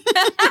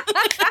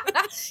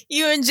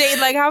 You and Jade,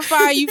 like, how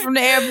far are you from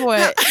the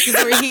airport?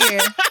 Because we're here.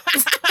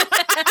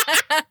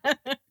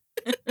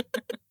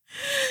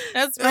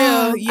 That's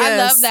real. Yes. I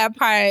love that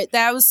part.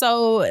 That was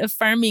so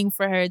affirming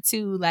for her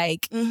too.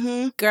 Like,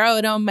 girl,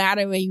 it don't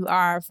matter where you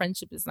are.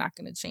 Friendship is not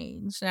going to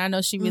change. And I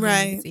know she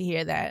really needs to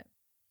hear that.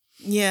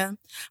 Yeah.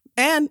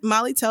 And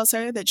Molly tells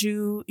her that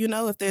you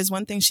know, if there's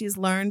one thing she's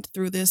learned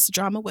through this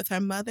drama with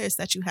her mother, is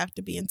that you have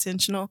to be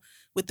intentional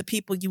with the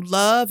people you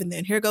love. And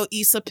then here go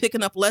Issa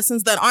picking up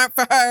lessons that aren't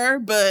for her,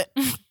 but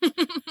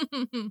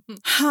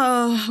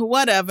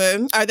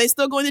whatever. Are they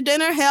still going to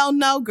dinner? Hell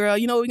no, girl.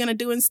 You know what we're going to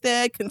do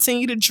instead?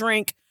 Continue to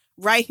drink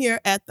right here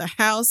at the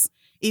house,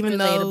 even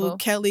though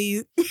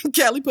Kelly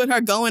put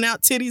her going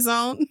out titties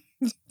on.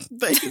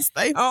 They can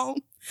stay home.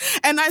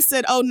 And I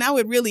said, oh, now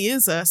it really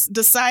is us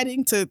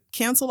deciding to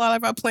cancel all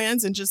of our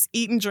plans and just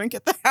eat and drink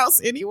at the house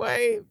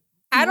anyway.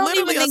 I don't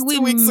even think we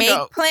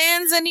make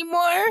plans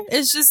anymore.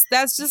 It's just,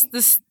 that's just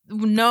this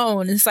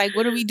known. It's like,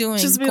 what are we doing?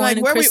 Just be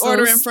like, where are we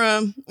ordering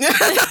from?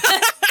 Right.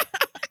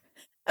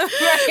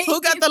 Who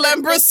got the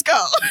Lambrusco?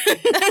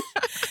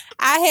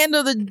 I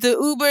handle the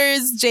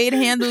Ubers, Jade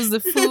handles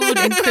the food,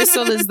 and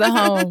Crystal is the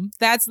home.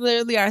 That's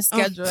literally our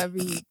schedule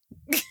every week.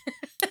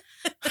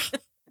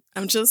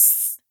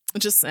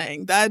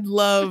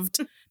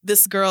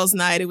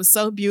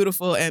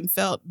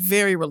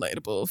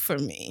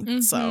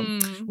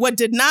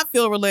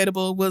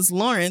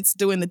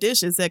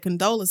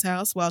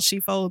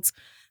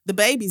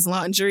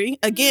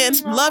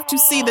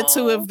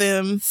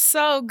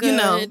 So good. You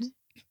know,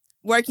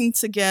 working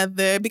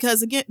together,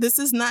 because again, this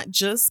is not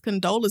just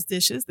Condola's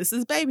dishes. This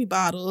is baby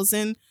bottles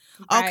and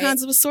all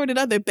kinds of assorted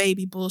other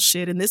baby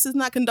bullshit. And this is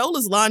not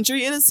Condola's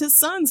laundry. It is his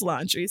son's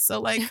laundry. So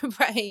like,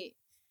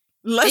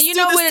 let's do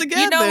this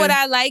together. You know what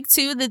I like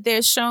too, that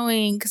they're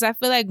showing, because I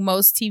feel like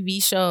most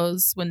TV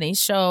shows, when they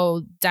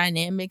show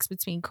dynamics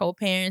between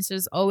co-parents,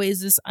 there's always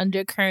this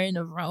undercurrent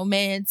of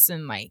romance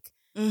and like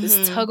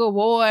this tug of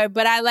war.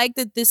 But I like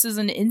that this is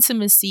an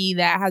intimacy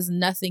that has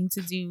nothing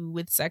to do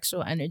with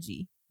sexual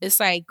energy. It's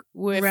like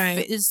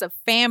it's a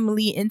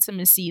family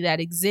intimacy that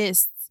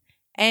exists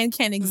and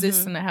can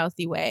exist in a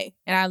healthy way.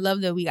 And I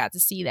love that we got to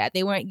see that.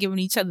 They weren't giving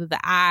each other the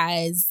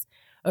eyes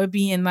or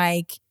being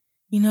like,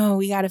 you know,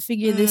 we got to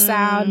figure this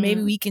out.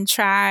 Maybe we can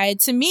try.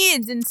 To me,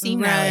 it didn't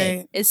seem that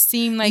way. It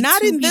seemed like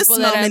not two in this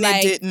people moment. That are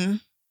like, it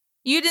didn't.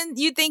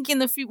 You think in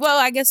the future? Well,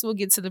 I guess we'll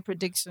get to the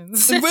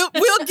predictions. we'll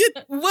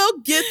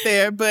get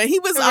there. But he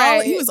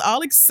was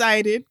all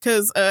excited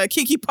because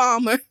Keke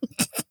Palmer,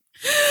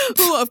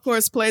 who of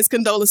course plays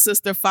Condola's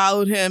sister,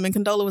 followed him, and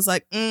Condola was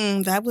like,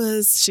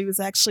 she was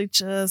actually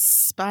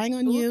just spying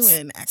on you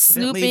and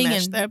accidentally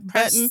mashed that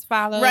button.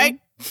 Follow. Right.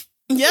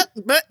 Yep,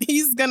 but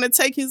he's going to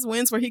take his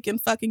wins where he can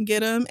fucking get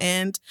them.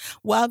 And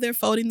while they're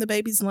folding the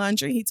baby's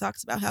laundry, he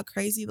talks about how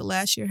crazy the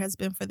last year has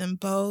been for them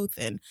both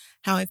and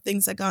how if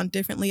things had gone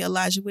differently,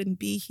 Elijah wouldn't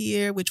be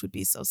here, which would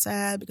be so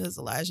sad because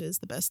Elijah is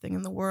the best thing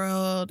in the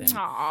world and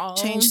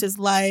changed his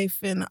life.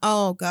 And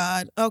oh,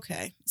 God.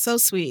 Okay. So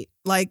sweet.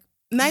 Like,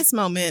 nice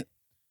moment.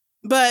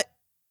 But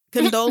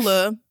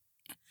Condola,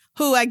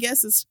 who I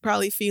guess is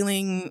probably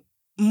feeling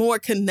more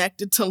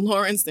connected to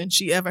Lawrence than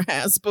she ever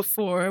has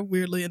before,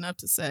 weirdly enough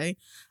to say.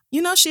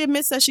 You know, she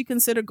admits that she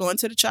considered going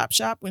to the chop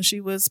shop when she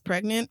was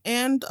pregnant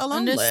and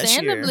alone last year.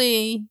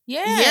 Understandably,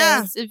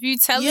 yes. Yeah. If you're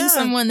telling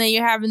someone that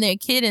you're having their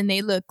kid and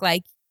they look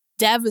like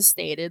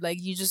devastated,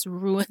 like you just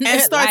ruined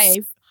their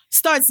life.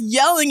 Starts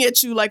yelling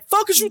at you like,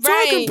 fuck is you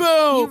talking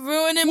about? You're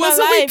ruining my life.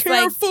 Wasn't we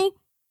careful?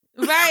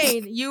 Like,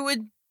 right. You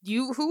would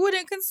who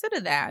wouldn't consider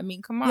that? I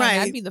mean, come on, Right.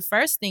 that'd be the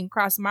first thing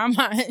cross my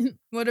mind.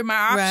 What are my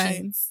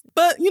options? Right.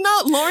 But,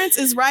 Lawrence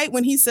is right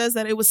when he says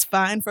that it was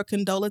fine for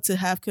Condola to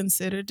have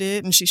considered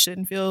it and she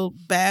shouldn't feel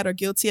bad or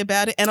guilty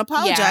about it and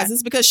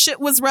apologizes because shit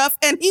was rough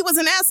and he was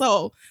an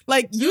asshole.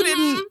 Like, you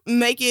didn't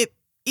make it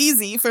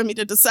easy for me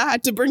to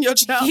decide to bring your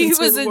child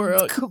into the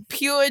world. He was a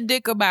pure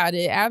dick about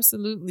it.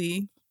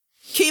 Absolutely.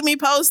 Keep me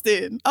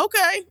posted.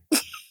 Okay.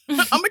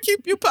 I'm going to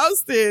keep you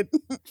posted.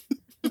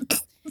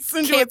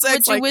 Send you a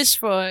text what you wish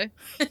for.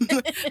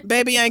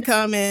 Baby ain't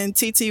coming,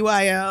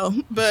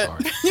 TTYL. But,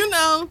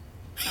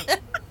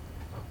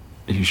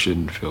 You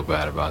shouldn't feel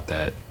bad about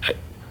that.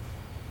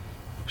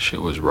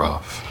 Shit was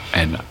rough.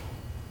 And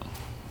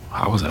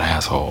I was an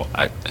asshole.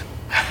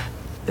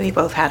 We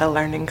both had a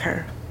learning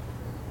curve.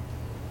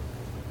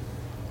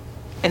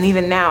 And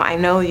even now, I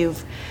know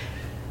you've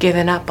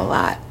given up a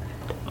lot.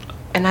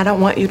 And I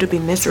don't want you to be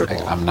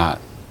miserable. I'm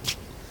not.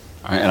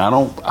 And I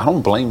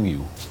don't blame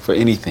you for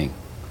anything.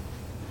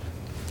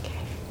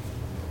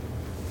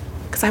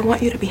 Because I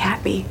want you to be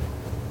happy.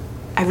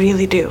 I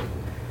really do.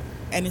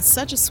 And it's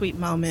such a sweet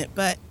moment.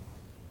 But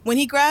when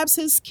he grabs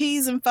his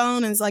keys and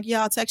phone and is like,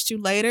 yeah, I'll text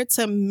you later,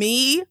 to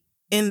me,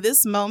 in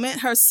this moment,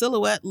 her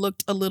silhouette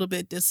looked a little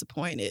bit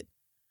disappointed.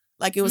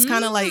 Like, it was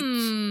kind of like,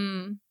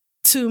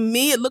 to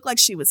me, it looked like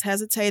she was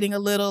hesitating a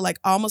little, like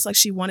almost like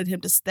she wanted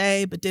him to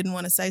stay but didn't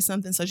want to say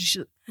something. So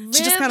she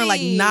just kind of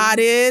like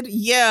nodded.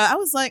 Yeah, I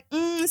was like,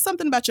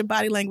 something about your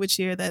body language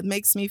here that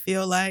makes me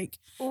feel like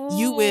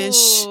you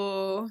wish,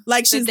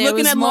 like she's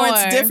looking at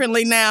Lawrence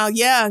differently now.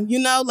 Yeah,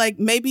 like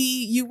maybe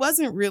you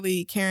wasn't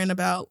really caring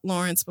about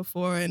Lawrence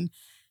before and,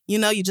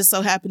 you just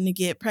so happened to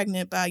get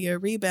pregnant by your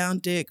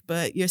rebound dick,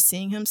 but you're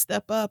seeing him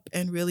step up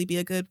and really be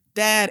a good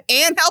dad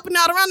and helping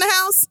out around the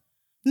house.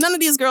 None of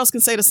these girls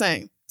can say the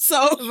same. So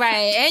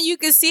right, and you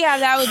can see how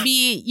that would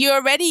be. You're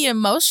already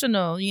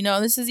emotional,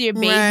 this is your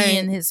baby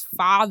and his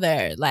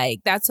father.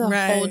 Like that's a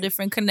whole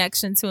different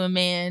connection to a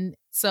man.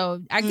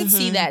 So I can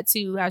see that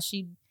too, how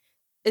she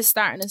is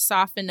starting to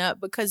soften up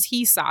because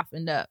he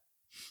softened up.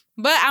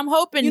 But I'm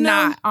hoping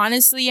not.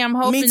 Honestly, I'm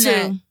hoping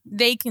that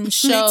they can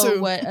show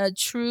what a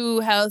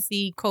true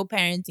healthy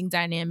co-parenting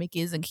dynamic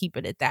is and keep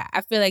it at that.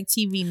 I feel like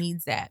TV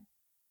needs that.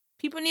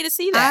 People need to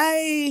see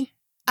that.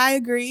 I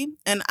agree.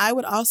 And I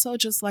would also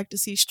just like to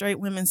see straight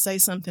women say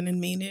something and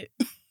mean it.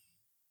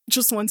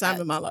 Just one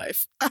time in my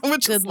life. I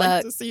would just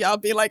like to see y'all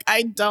be like,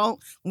 I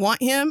don't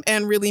want him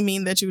and really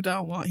mean that you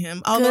don't want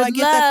him. Although I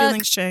get that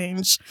feelings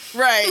change.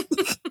 Right.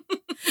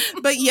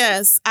 But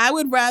yes, I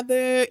would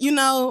rather,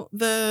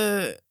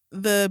 the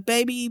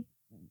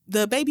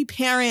baby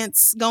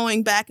parents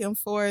going back and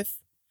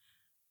forth.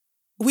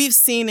 We've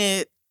seen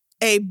it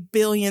a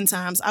billion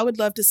times. I would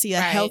love to see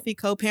a healthy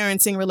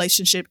co-parenting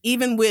relationship,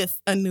 even with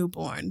a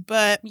newborn.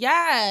 But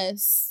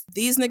yes,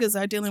 these niggas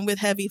are dealing with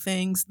heavy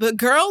things. The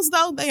girls,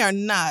 though, they are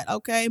not.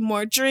 Okay,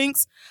 more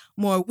drinks,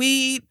 more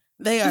weed.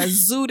 They are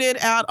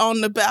zooted out on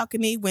the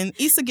balcony when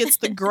Issa gets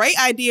the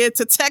great idea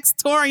to text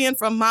Torian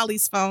from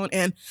Molly's phone.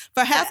 And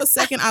for half a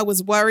second, I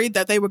was worried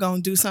that they were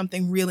going to do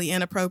something really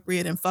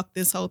inappropriate and fuck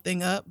this whole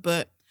thing up.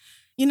 But,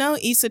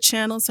 Issa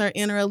channels her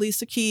inner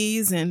Alicia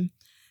Keys and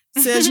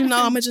says, I'm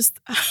gonna just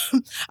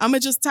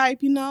type,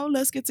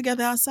 let's get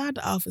together outside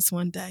the office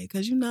one day.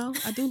 Cause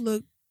I do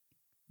look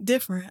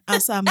different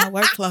outside my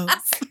work clothes.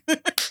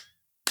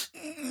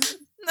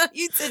 No,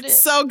 you didn't.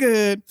 So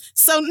good.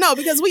 So no,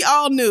 because we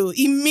all knew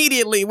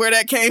immediately where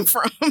that came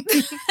from.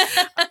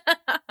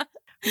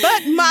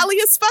 But Molly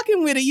is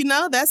fucking with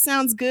it, that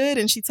sounds good.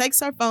 And she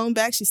takes her phone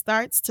back. She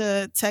starts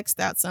to text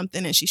out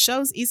something and she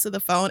shows Issa the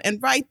phone.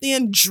 And right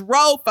then,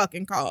 Dro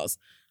fucking calls.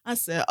 I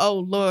said, "Oh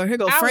Lord, here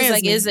go friends." I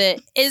was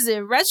like, "Is it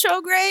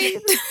retrograde?"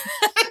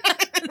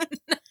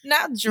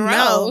 Not Dro.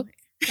 No.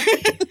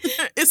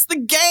 It's the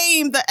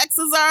game. The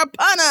X's are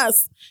upon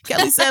us.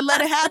 Kelly said,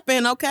 "Let it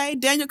happen." Okay,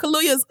 Daniel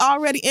Kaluuya is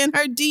already in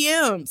her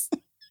DMs.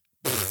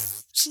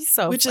 She's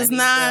so which funny, is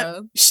not.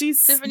 bro.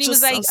 She's Tiffany just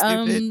was like,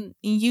 so stupid.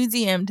 You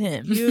DM'd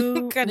him.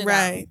 You cut it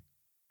right. out.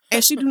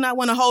 And she do not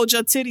want to hold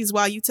your titties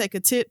while you take a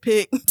tit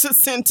pic to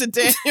send to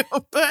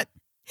Daniel, but.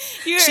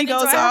 She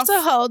goes off. I have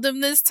to hold them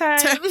this time.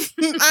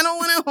 I don't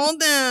want to hold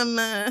them.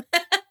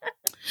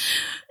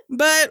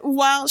 But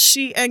while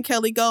she and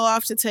Kelly go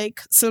off to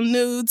take some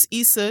nudes,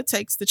 Issa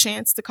takes the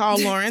chance to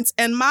call Lawrence.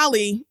 And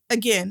Molly,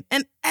 again,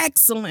 an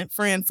excellent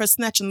friend for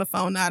snatching the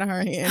phone out of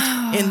her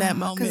hand in that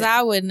moment. Because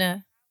I wouldn't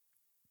have.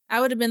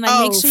 I would have been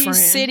like, make sure you're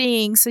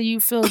sitting so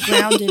you feel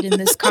grounded in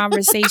this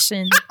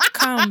conversation.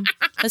 Come,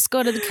 let's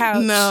go to the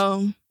couch.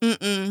 No,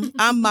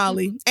 I'm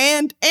Molly.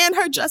 And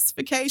her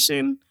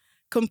justification,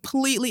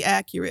 completely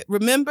accurate.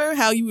 Remember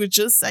how you were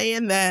just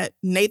saying that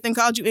Nathan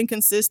called you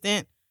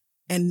inconsistent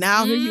and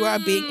now here you are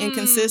being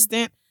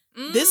inconsistent?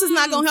 This is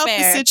not going to help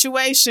the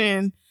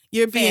situation.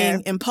 You're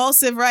being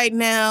impulsive right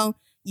now.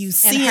 You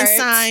seeing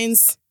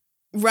signs,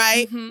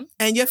 right?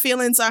 And your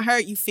feelings are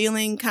hurt. You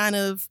feeling kind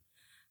of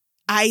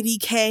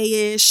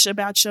IDK-ish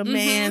about your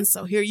man.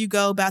 So here you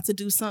go, about to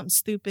do something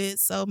stupid.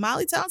 So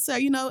Molly tells her,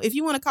 if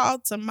you want to call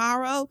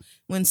tomorrow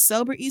when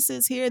sober Issa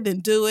is here, then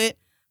do it.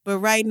 But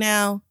right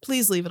now,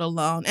 please leave it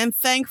alone. And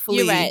thankfully,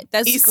 you're right.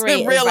 That's Issa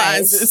great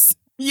realizes. Advice.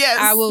 Yes.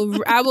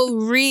 I will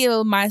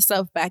reel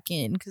myself back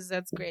in because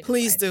that's great.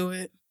 Please advice. do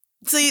it.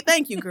 See,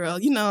 thank you, girl.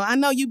 You know, I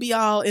know you be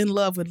all in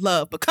love with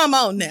love, but come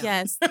on now.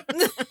 Yes.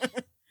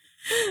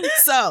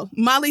 So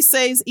Molly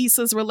saves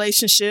Issa's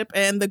relationship,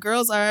 and the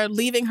girls are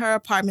leaving her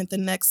apartment the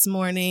next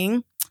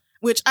morning.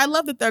 Which I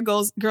love that their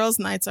girls'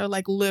 nights are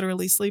like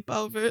literally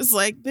sleepovers.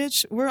 Like,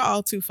 bitch, we're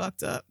all too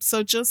fucked up.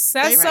 So just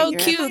that's stay right so here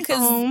cute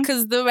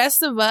because the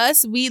rest of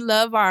us, we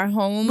love our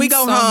home. We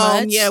go so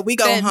home. Much Yeah, we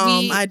go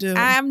home. I do.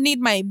 I need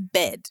my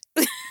bed.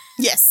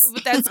 Yes.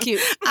 But that's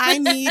cute. I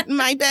need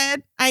my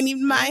bed. I need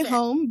my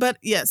home. But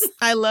yes,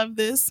 I love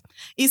this.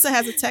 Issa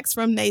has a text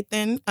from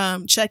Nathan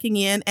checking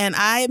in. And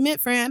I admit,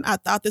 Fran, I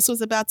thought this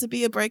was about to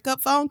be a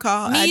breakup phone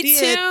call. Me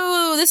too.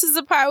 This is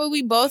the part where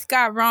we both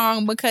got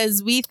wrong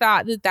because we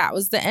thought that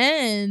was the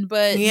end.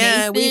 But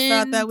yeah, Nathan we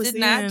thought that was did the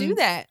not end. do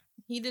that.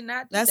 He did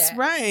not do That's that.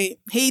 right.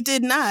 He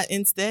did not.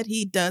 Instead,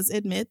 he does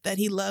admit that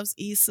he loves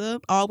Issa,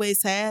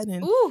 always had.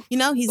 And, you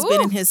know, he's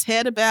been in his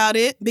head about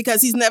it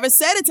because he's never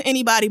said it to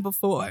anybody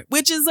before,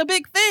 which is a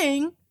big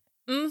thing.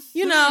 Mm-hmm.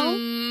 You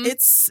know,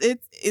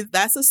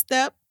 that's a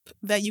step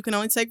that you can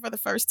only take for the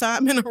first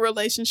time in a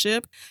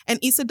relationship. And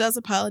Issa does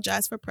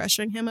apologize for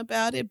pressuring him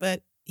about it,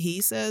 but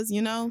he says,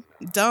 you know,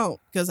 don't,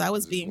 because I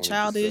was being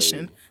childish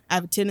and I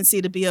have a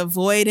tendency to be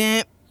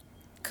avoidant.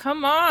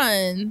 Come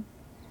on.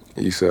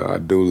 Issa, I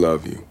do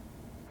love you.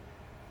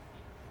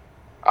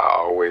 I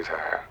always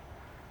have.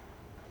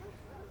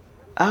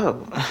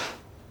 Oh.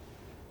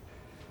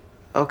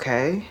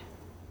 Okay.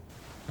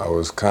 I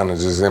was kind of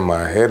just in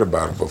my head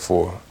about it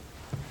before.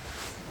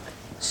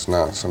 It's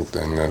not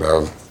something that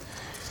I've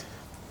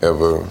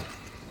ever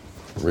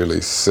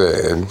really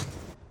said.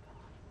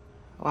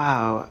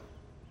 Wow.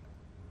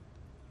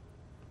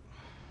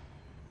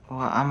 Well,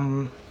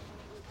 I'm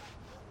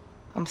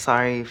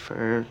sorry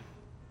for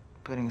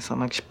putting so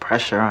much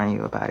pressure on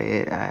you about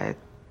it. I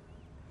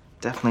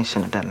definitely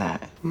shouldn't have done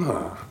that.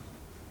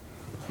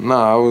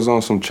 Nah, I was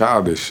on some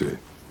childish shit.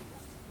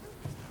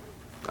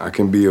 I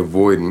can be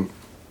avoidant,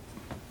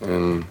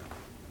 and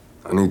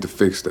I need to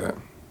fix that.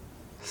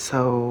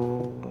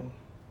 So,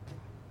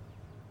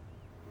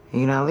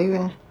 you not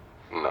leaving?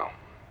 No.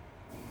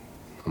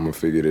 I'm gonna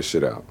figure this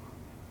shit out.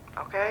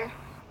 Okay.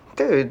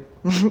 Good.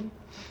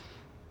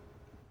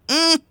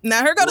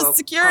 Now here go the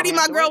security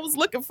my girl was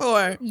looking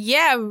for.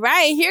 Yeah,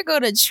 right. Here go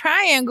the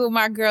triangle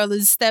my girl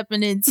is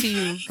stepping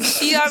into.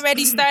 She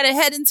already started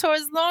heading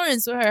towards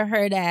Lawrence with her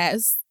hurt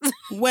ass.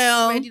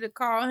 Well, ready to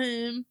call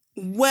him.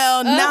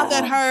 Well, now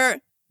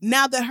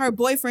that her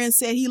boyfriend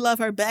said he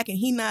loved her back and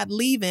he not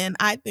leaving,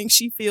 I think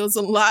she feels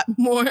a lot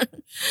more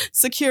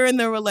secure in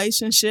their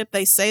relationship.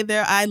 They say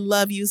their I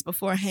love yous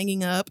before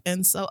hanging up.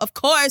 And so, of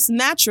course,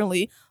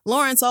 naturally,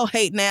 Lawrence, oh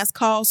hating ass,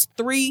 calls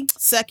 3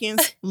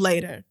 seconds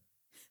later.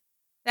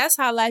 That's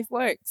how life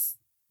works.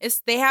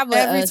 They have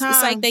every time.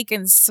 It's like they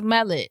can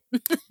smell it.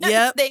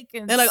 Yep.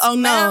 They're like, oh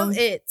no,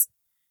 it.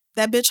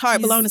 That bitch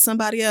heart belonged to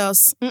somebody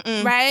else.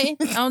 Mm-mm. Right?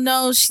 Oh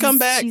no, come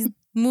back. She's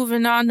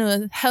moving on to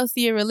a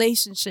healthier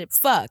relationship.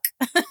 Fuck.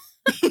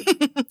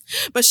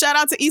 But shout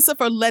out to Issa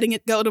for letting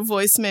it go to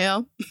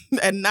voicemail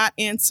and not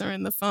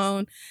answering the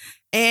phone.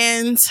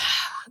 And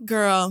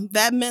girl,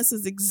 that mess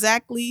is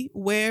exactly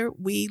where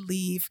we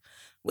leave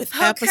with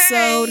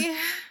episode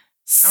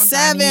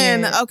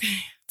 7. Okay.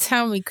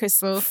 Tell me,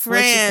 Crystal, Fran,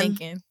 what you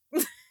thinking?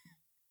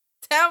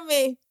 Tell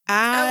me.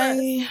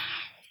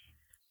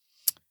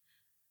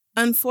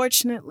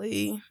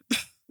 Unfortunately,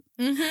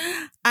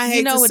 mm-hmm. I hate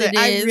you know to what say it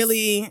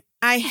is.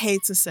 I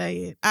hate to say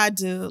it. I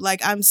do.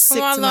 Like, I'm sick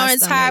Come on, to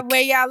Lawrence my stomach. Hyde,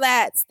 where y'all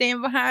at?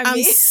 Stand behind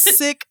me. I'm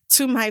sick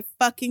to my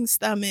fucking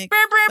stomach.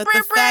 But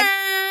the fact,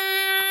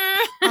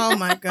 oh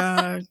my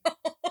God.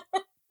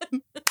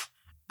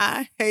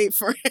 I hate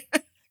Fran.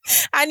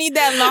 I need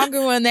that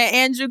longer one that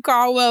Andrew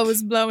Caldwell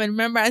was blowing.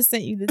 Remember, I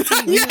sent you the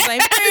tweet. He was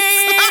like,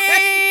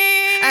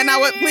 and I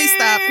went, please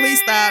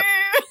stop.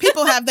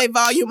 People have their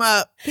volume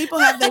up.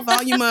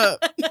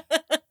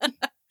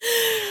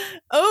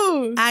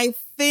 Oh, I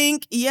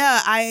think,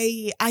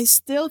 I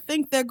still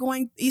think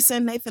Issa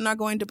and Nathan are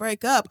going to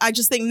break up. I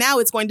just think now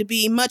it's going to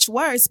be much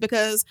worse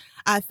because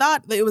I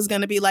thought that it was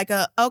going to be like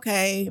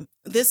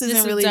this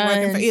isn't really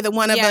working for either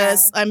one of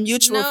us, a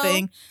mutual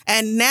thing.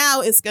 And now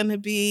it's going to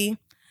be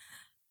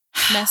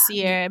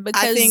messier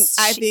because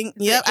I think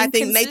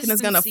Nathan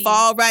is gonna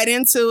fall right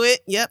into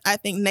it. Yep, I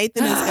think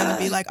Nathan is gonna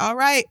be like, all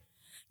right,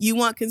 you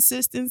want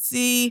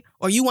consistency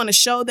or you want to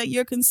show that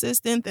you're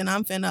consistent, then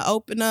I'm finna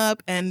open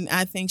up. And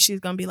I think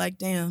she's gonna be like,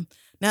 damn,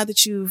 now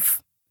that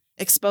you've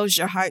exposed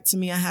your heart to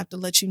me, I have to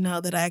let you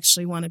know that I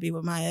actually want to be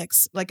with my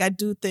ex. Like, I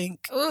do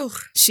think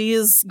she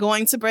is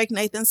going to break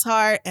Nathan's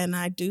heart, and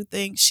I do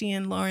think she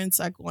and Lawrence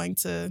are going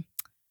to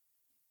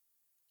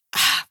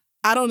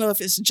I don't know if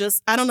it's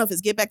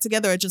get back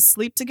together or just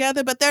sleep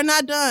together, but they're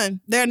not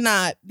done. They're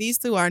not. These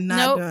two are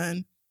not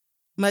done.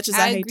 Much as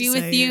I hate agree to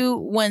say with you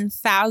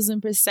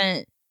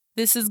 1000%.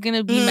 This is going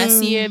to be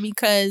messier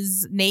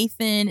because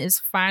Nathan is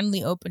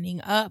finally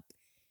opening up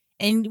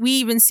And we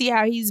even see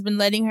how he's been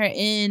letting her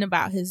in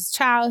about his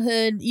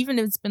childhood, even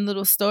if it's been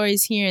little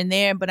stories here and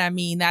there. But I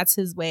mean, that's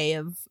his way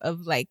of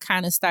like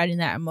kind of starting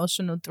that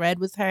emotional thread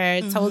with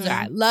her. Told her,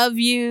 I love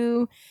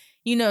you.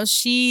 You know,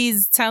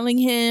 she's telling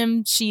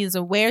him she is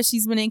aware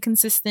she's been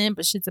inconsistent,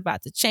 but shit's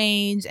about to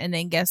change. And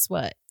then guess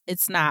what?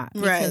 It's not,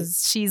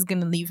 because she's going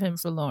to leave him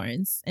for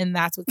Lawrence. And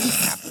that's what's going to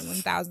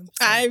happen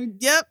 1000%.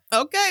 Yep.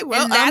 Okay.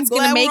 Well, and that's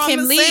going to make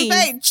him leave.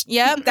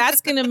 Yep.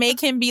 That's going to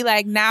make him be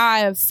like, now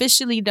I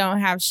officially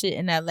don't have shit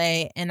in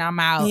LA and I'm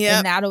out. Yep.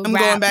 And that'll I'm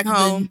going back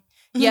home.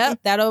 Yep.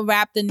 That'll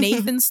wrap the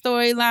Nathan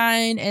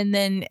storyline. And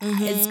then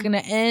it's going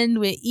to end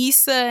with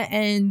Issa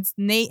and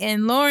Nate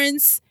and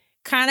Lawrence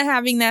kind of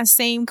having that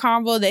same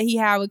convo that he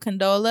had with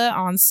Condola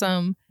on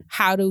some,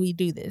 how do we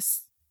do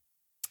this?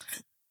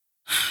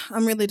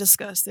 I'm really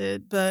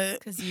disgusted, but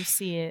because you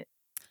see it.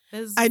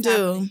 I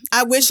do.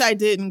 I wish I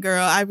didn't,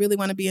 girl. I really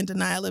want to be in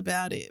denial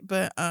about it.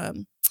 But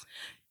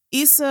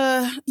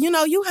Issa, you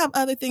know, you have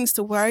other things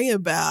to worry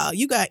about.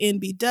 You got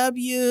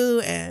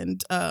NBW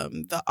and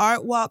the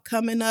art walk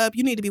coming up.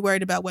 You need to be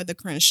worried about whether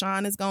Crenshaw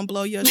is going to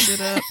blow your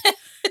shit up.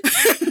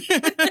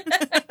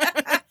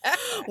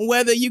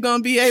 Whether you're going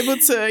to be able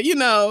to, you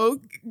know,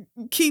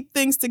 keep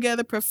things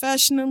together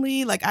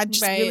professionally. Like, I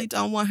just really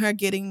don't want her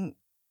getting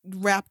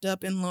wrapped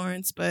up in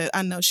Lawrence, but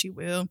I know she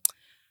will.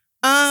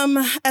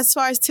 As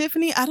far as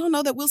Tiffany, I don't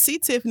know that we'll see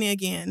Tiffany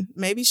again.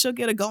 Maybe she'll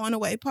get a going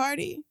away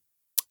party.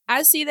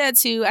 I see that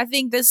too. I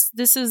think this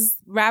is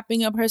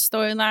wrapping up her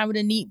storyline with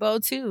a neat bow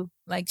too.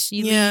 Like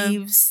she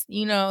leaves,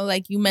 you know,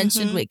 like you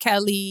mentioned with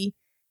Kelly,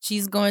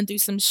 she's going through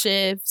some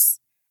shifts.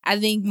 I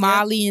think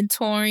Molly and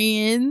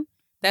Torian,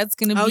 that's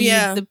going to be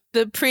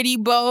the pretty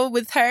bow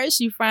with her.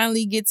 She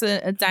finally gets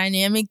a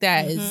dynamic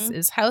that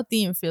is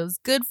healthy and feels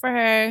good for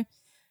her.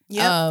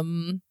 Yep.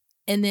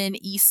 And then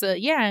Issa,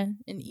 and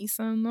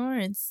Issa and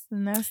Lawrence,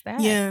 and that's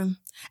that. Yeah.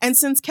 And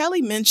since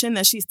Kelly mentioned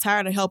that she's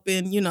tired of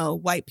helping, you know,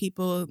 white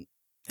people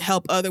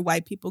help other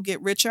white people get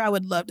richer, I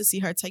would love to see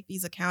her take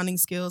these accounting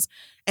skills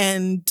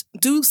and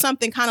do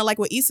something kind of like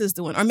what Issa's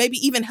doing, or maybe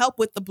even help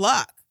with the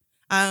block.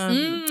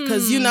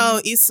 Because, you know,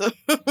 Issa,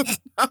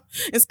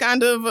 it's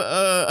kind of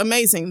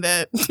amazing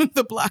that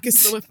the block is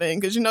still a thing.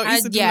 Because, you know,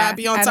 Issa do not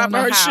be on top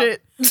of her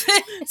shit.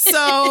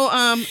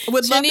 So,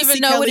 would love to see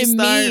know Kelly what it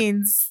start.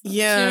 Means.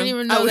 Yeah. She don't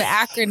even know the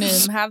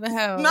acronym. How the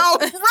hell? No,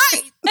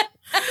 right.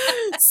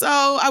 So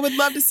I would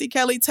love to see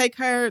Kelly take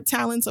her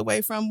talents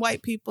away from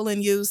white people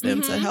and use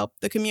them to help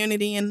the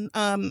community and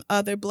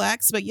other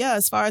blacks. But yeah,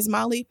 as far as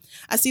Molly,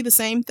 I see the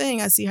same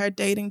thing. I see her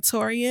dating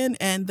Torian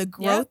and the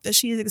growth that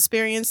she's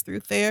experienced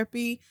through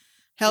therapy,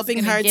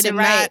 helping her to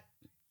not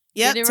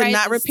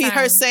repeat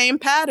her same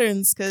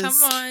patterns. Because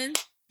come on,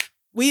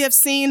 we have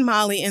seen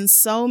Molly in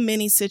so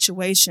many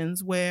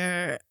situations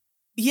where,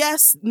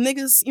 yes,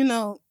 niggas, you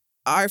know,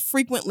 are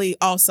frequently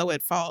also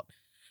at fault.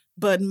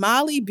 But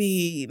Molly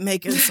be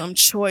making some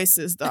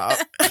choices, dog.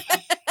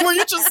 Where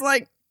you're just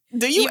like,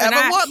 do you ever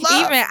want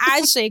love? Even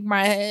I shake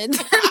my head.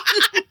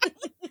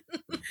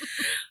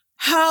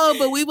 Oh,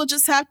 but we will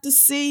just have to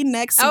see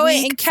next week. Oh,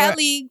 and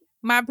Kelly,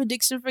 my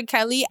prediction for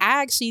Kelly,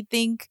 I actually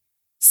think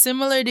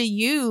similar to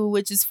you,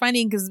 which is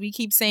funny because we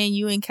keep saying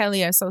you and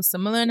Kelly are so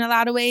similar in a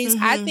lot of ways.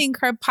 I think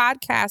her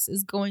podcast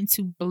is going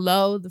to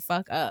blow the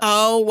fuck up.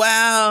 Oh,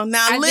 wow.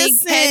 Now I listen.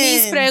 think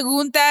Penny's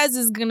Preguntas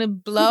is going to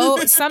blow.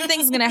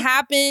 Something's going to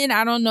happen.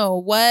 I don't know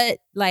what,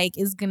 like,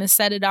 is going to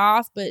set it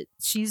off, but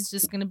she's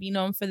just going to be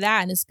known for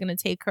that, and it's going to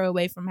take her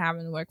away from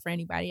having to work for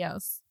anybody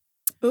else.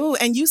 Ooh,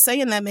 and you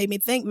saying that made me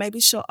think maybe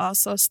she'll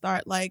also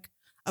start, like,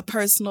 a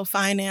personal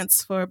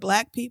finance for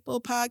Black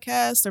people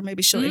podcast, or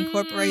maybe she'll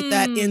incorporate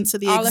that into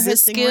the all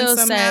existing of her one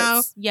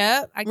somehow. Sets.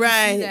 Yep, I can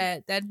see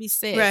that. That'd be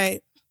sick.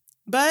 Right.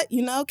 But,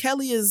 you know,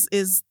 Kelly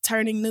is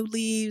turning new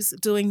leaves,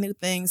 doing new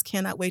things.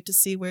 Cannot wait to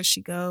see where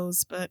she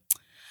goes. But,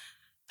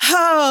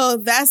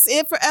 that's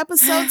it for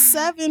episode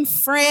 7,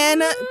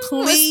 Fran.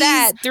 Please. What's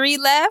that? 3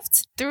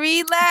 left?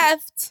 3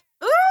 left.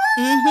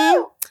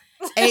 Ooh.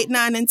 8,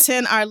 9, and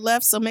 10 are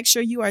left. So make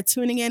sure you are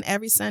tuning in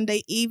every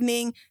Sunday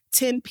evening,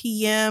 10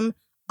 p.m.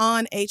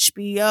 on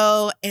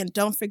HBO. And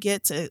don't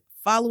forget to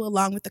follow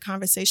along with the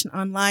conversation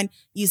online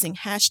using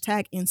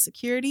hashtag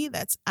Insecurity.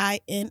 That's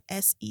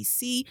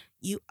INSECURITEA.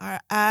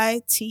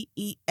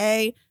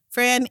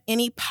 Fran,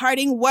 any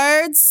parting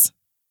words?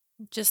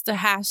 Just a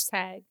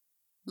hashtag.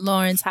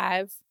 Lawrence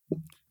Hive.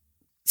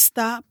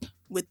 Stop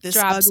with this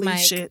Drops ugly mic.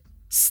 shit.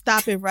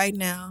 Stop it right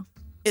now.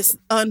 It's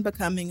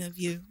unbecoming of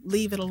you.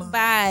 Leave it alone.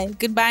 Bye.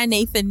 Goodbye,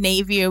 Nathan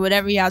Navy, or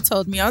whatever y'all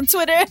told me on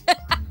Twitter.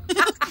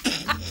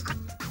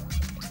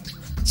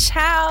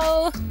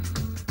 Ciao.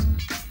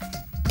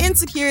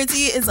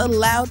 Insecurity is a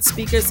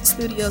Loudspeakers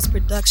Studios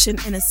production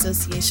in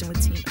association with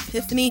Team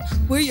Epiphany.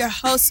 We're your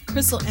hosts,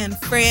 Crystal and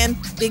Fran.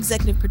 The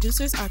executive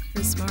producers are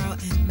Chris Morrow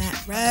and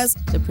Matt Raz.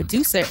 The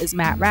producer is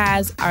Matt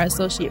Raz. Our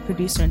associate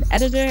producer and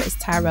editor is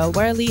Tyrell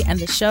Worley. And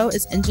the show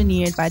is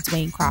engineered by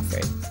Dwayne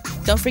Crawford.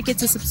 Don't forget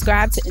to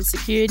subscribe to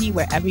Insecurity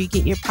wherever you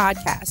get your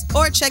podcasts.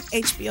 Or check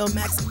HBO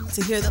Max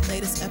to hear the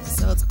latest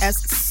episodes as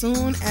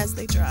soon as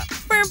they drop.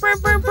 Brr, brr,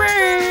 brr,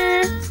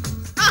 brr.